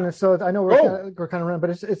have one, and so I know we're kind of running, but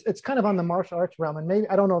it's kind of on the martial arts realm, and maybe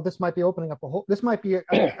I don't know if this might be opening up a whole. This might be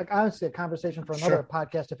honestly a conversation for another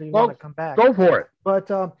podcast if you want to come back. Go for it. But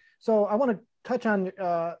so I want to touch on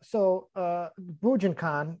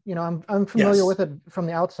Bujinkan. I'm familiar with it from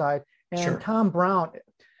the outside, and Tom Brown.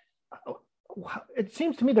 It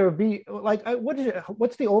seems to me there would be like,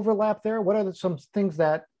 what's the overlap there? What are some things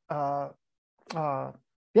that, I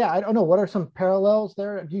don't know. What are some parallels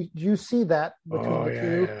there? Do you see that between the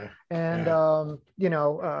two? And, I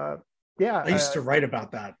used to write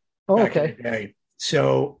about that. Back in the day.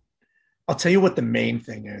 So I'll tell you what the main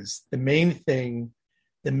thing is. The main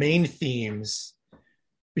themes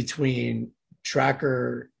between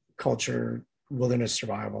tracker culture, wilderness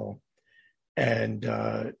survival, and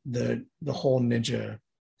the whole ninja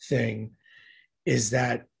thing is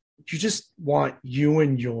that you just want you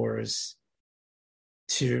and yours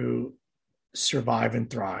to survive and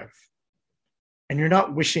thrive. And you're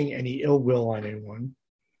not wishing any ill will on anyone.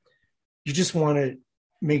 You just want to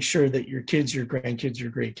make sure that your kids, your grandkids,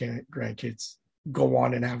 your great grandkids go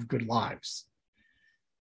on and have good lives.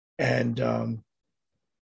 And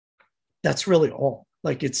that's really all.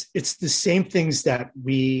 Like it's the same things that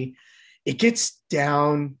it gets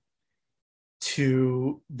down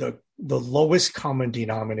to the lowest common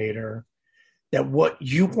denominator, that what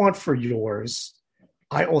you want for yours,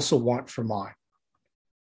 I also want for mine.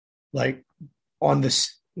 Like on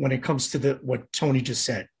this, when it comes to what Tony just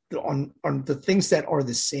said, on the things that are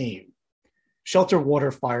the same, shelter,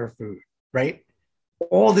 water, fire, food, right?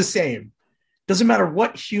 All the same. Doesn't matter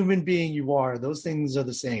what human being you are, those things are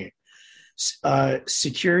the same.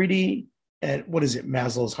 Security and what is it?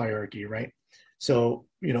 Maslow's hierarchy, right? So,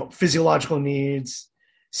 physiological needs,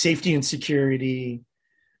 safety and security,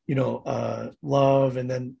 love, and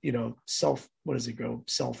then,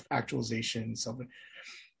 self-actualization, something.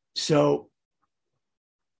 So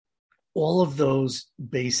all of those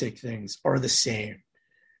basic things are the same.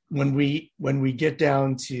 when we get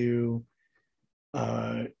down to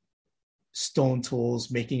stone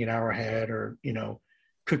tools, making an arrowhead, or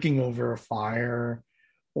cooking over a fire,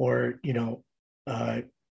 or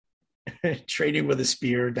trading with a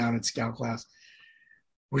spear down in scout class,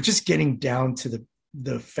 we're just getting down to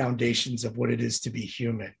the foundations of what it is to be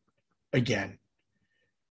human again.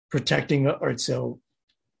 Protecting art. So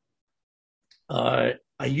I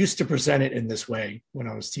used to present it in this way when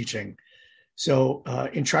I was teaching. So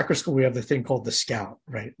in tracker school, we have the thing called the scout,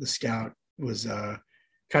 right? The scout was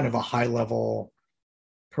kind of a high level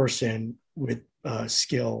person with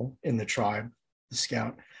skill in the tribe, the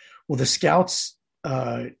scout. Well, the scout's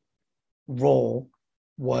role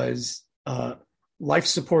was life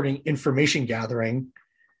supporting information gathering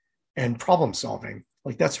and problem solving.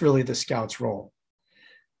 Like that's really the scout's role.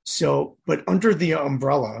 So, but under the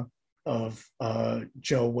umbrella of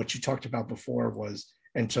Joe, what you talked about before was,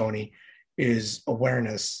 and Tony, is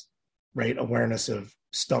awareness, right? Awareness of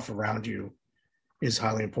stuff around you is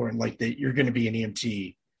highly important. Like that you're going to be an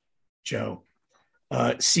EMT, Joe.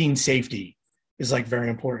 Scene safety is like very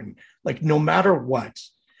important. Like no matter what,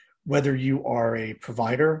 whether you are a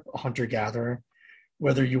provider, a hunter-gatherer,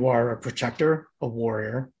 whether you are a protector, a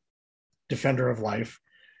warrior, defender of life,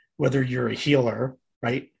 whether you're a healer,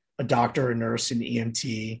 right? A doctor, a nurse, an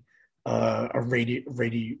EMT, a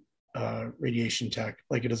radiation tech,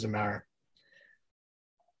 like it doesn't matter.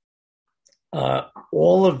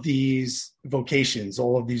 All of these vocations,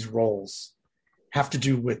 all of these roles have to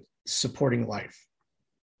do with supporting life,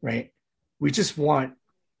 right? We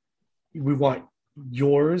want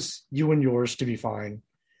yours, you and yours to be fine,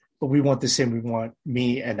 but we want the same. We want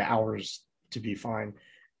me and ours to be fine.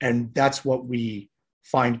 And that's what we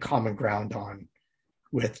find common ground on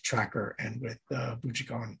with Tracker and with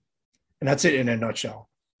Bujikon. And that's it in a nutshell.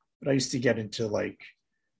 But I used to get into like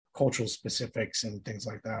cultural specifics and things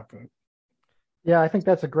like that. But yeah, I think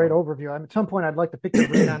that's a great overview. At some point, I'd like to pick your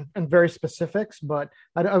brain on very specifics, but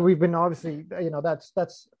we've been obviously,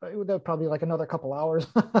 that's probably like another couple hours.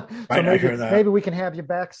 So right, I hear that. Maybe we can have you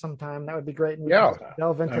back sometime. That would be great. And we can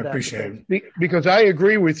delve into I that. Appreciate it. Because I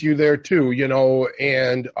agree with you there too,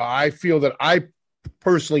 and I feel that I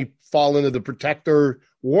personally fall into the protector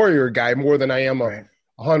warrior guy more than I am a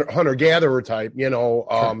hunter gatherer type, Sure.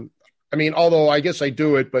 I mean, although I guess I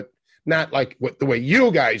do it, but not like the way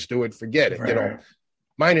you guys do it. Forget it. Right.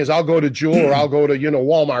 Mine is I'll go to Jewel or I'll go to,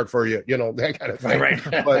 Walmart for you, that kind of thing. Right.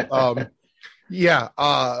 But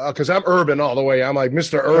because I'm urban all the way. I'm like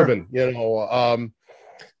Mr. Urban,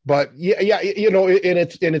 but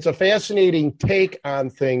and it's a fascinating take on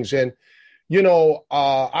things. And,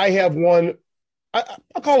 I have one,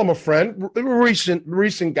 I'll call him a friend, a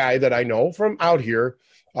recent guy that I know from out here.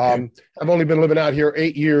 I've only been living out here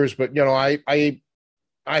 8 years, but,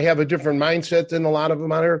 I have a different mindset than a lot of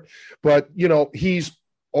them out here, but he's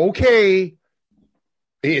okay.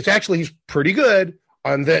 He's pretty good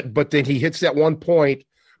on that, but then he hits that one point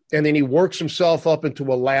and then he works himself up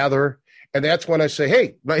into a lather. And that's when I say,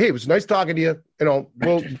 hey, it was nice talking to you.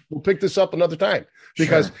 We'll pick this up another time,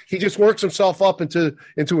 because he just works himself up into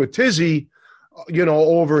a tizzy,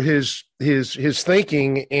 over his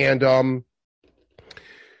thinking. And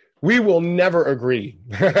we will never agree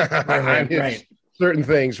on certain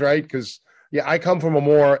things, right? Because I come from a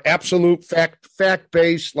more absolute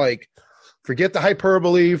fact-based, like forget the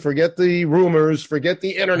hyperbole, forget the rumors, forget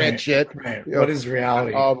the internet shit. Right. What is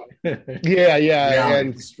reality?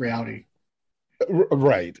 And it's reality.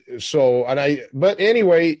 Right. So, but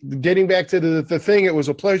anyway, getting back to the thing, it was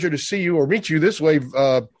a pleasure to see you or meet you this way,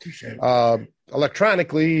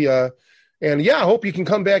 electronically. And I hope you can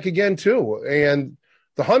come back again too. And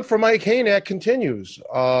the hunt for Mike Haynak continues.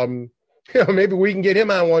 Maybe we can get him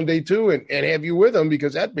on one day too and have you with him,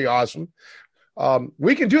 because that'd be awesome.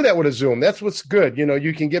 We can do that with a Zoom. That's what's good.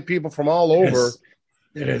 You can get people from all over.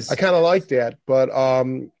 It is. I kind of like that. But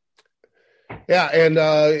and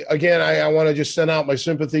again, I want to just send out my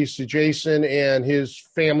sympathies to Jason and his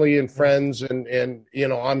family and friends. And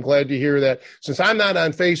I'm glad to hear that. Since I'm not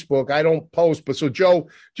on Facebook, I don't post. But so Joe,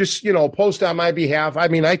 just, post on my behalf. I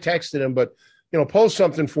mean, I texted him, but, post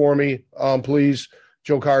something for me, please.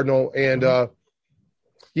 Joe Cardinal. And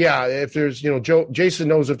if there's, Jason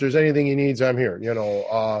knows if there's anything he needs, I'm here,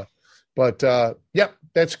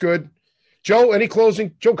 that's good. Joe,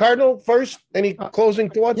 Joe Cardinal first, any closing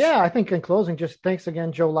thoughts? Yeah, I think in closing, just thanks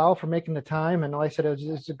again, Joe Lau, for making the time. And like I said, it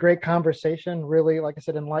was a great conversation, really, like I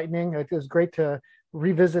said, enlightening. It was great to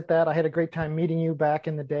revisit that. I had a great time meeting you back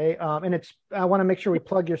in the day. And I want to make sure we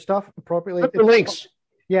plug your stuff appropriately. Put the links.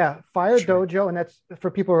 Yeah, Fire Dojo, and that's for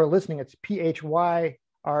people who are listening. It's PHYRE.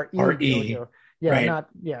 Yeah, Right. not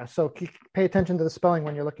yeah. So pay attention to the spelling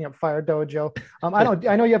when you're looking up Fire Dojo.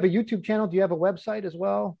 I know you have a YouTube channel. Do you have a website as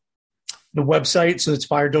well? The website, so it's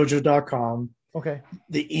firedojo.com. Okay.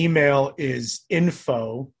 The email is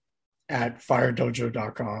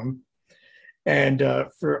info@firedojo.com. And I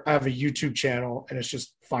have a YouTube channel, and it's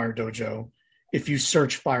just Fire Dojo. If you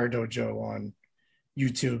search Fire Dojo on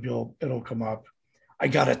YouTube, it'll come up. I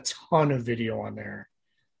got a ton of video on there,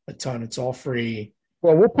 a ton. It's all free.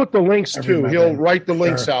 Well, we'll put the links too. He'll write the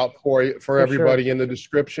links Sure. out for everybody in the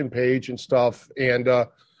description page and stuff. And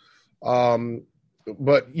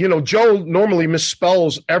but Joe normally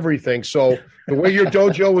misspells everything. So the way your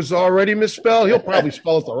dojo was already misspelled, he'll probably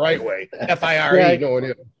spell it the right way. FIRE, Yeah. knowing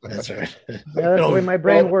him. That's right. Yeah, that's the way my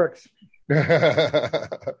brain works.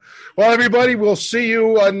 Well, everybody, we'll see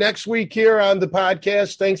you next week here on the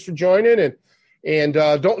podcast. Thanks for joining, and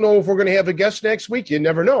don't know if we're going to have a guest next week. You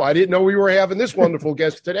never know. I didn't know we were having this wonderful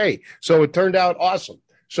guest today, so it turned out awesome.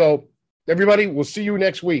 So, everybody, we'll see you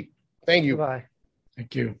next week. Thank you. Bye.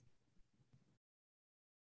 Thank you.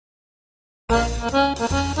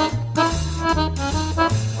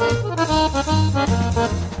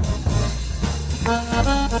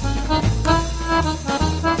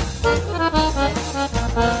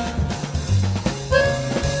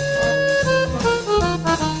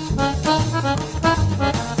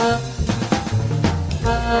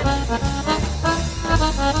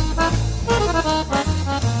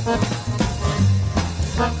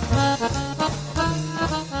 Bye.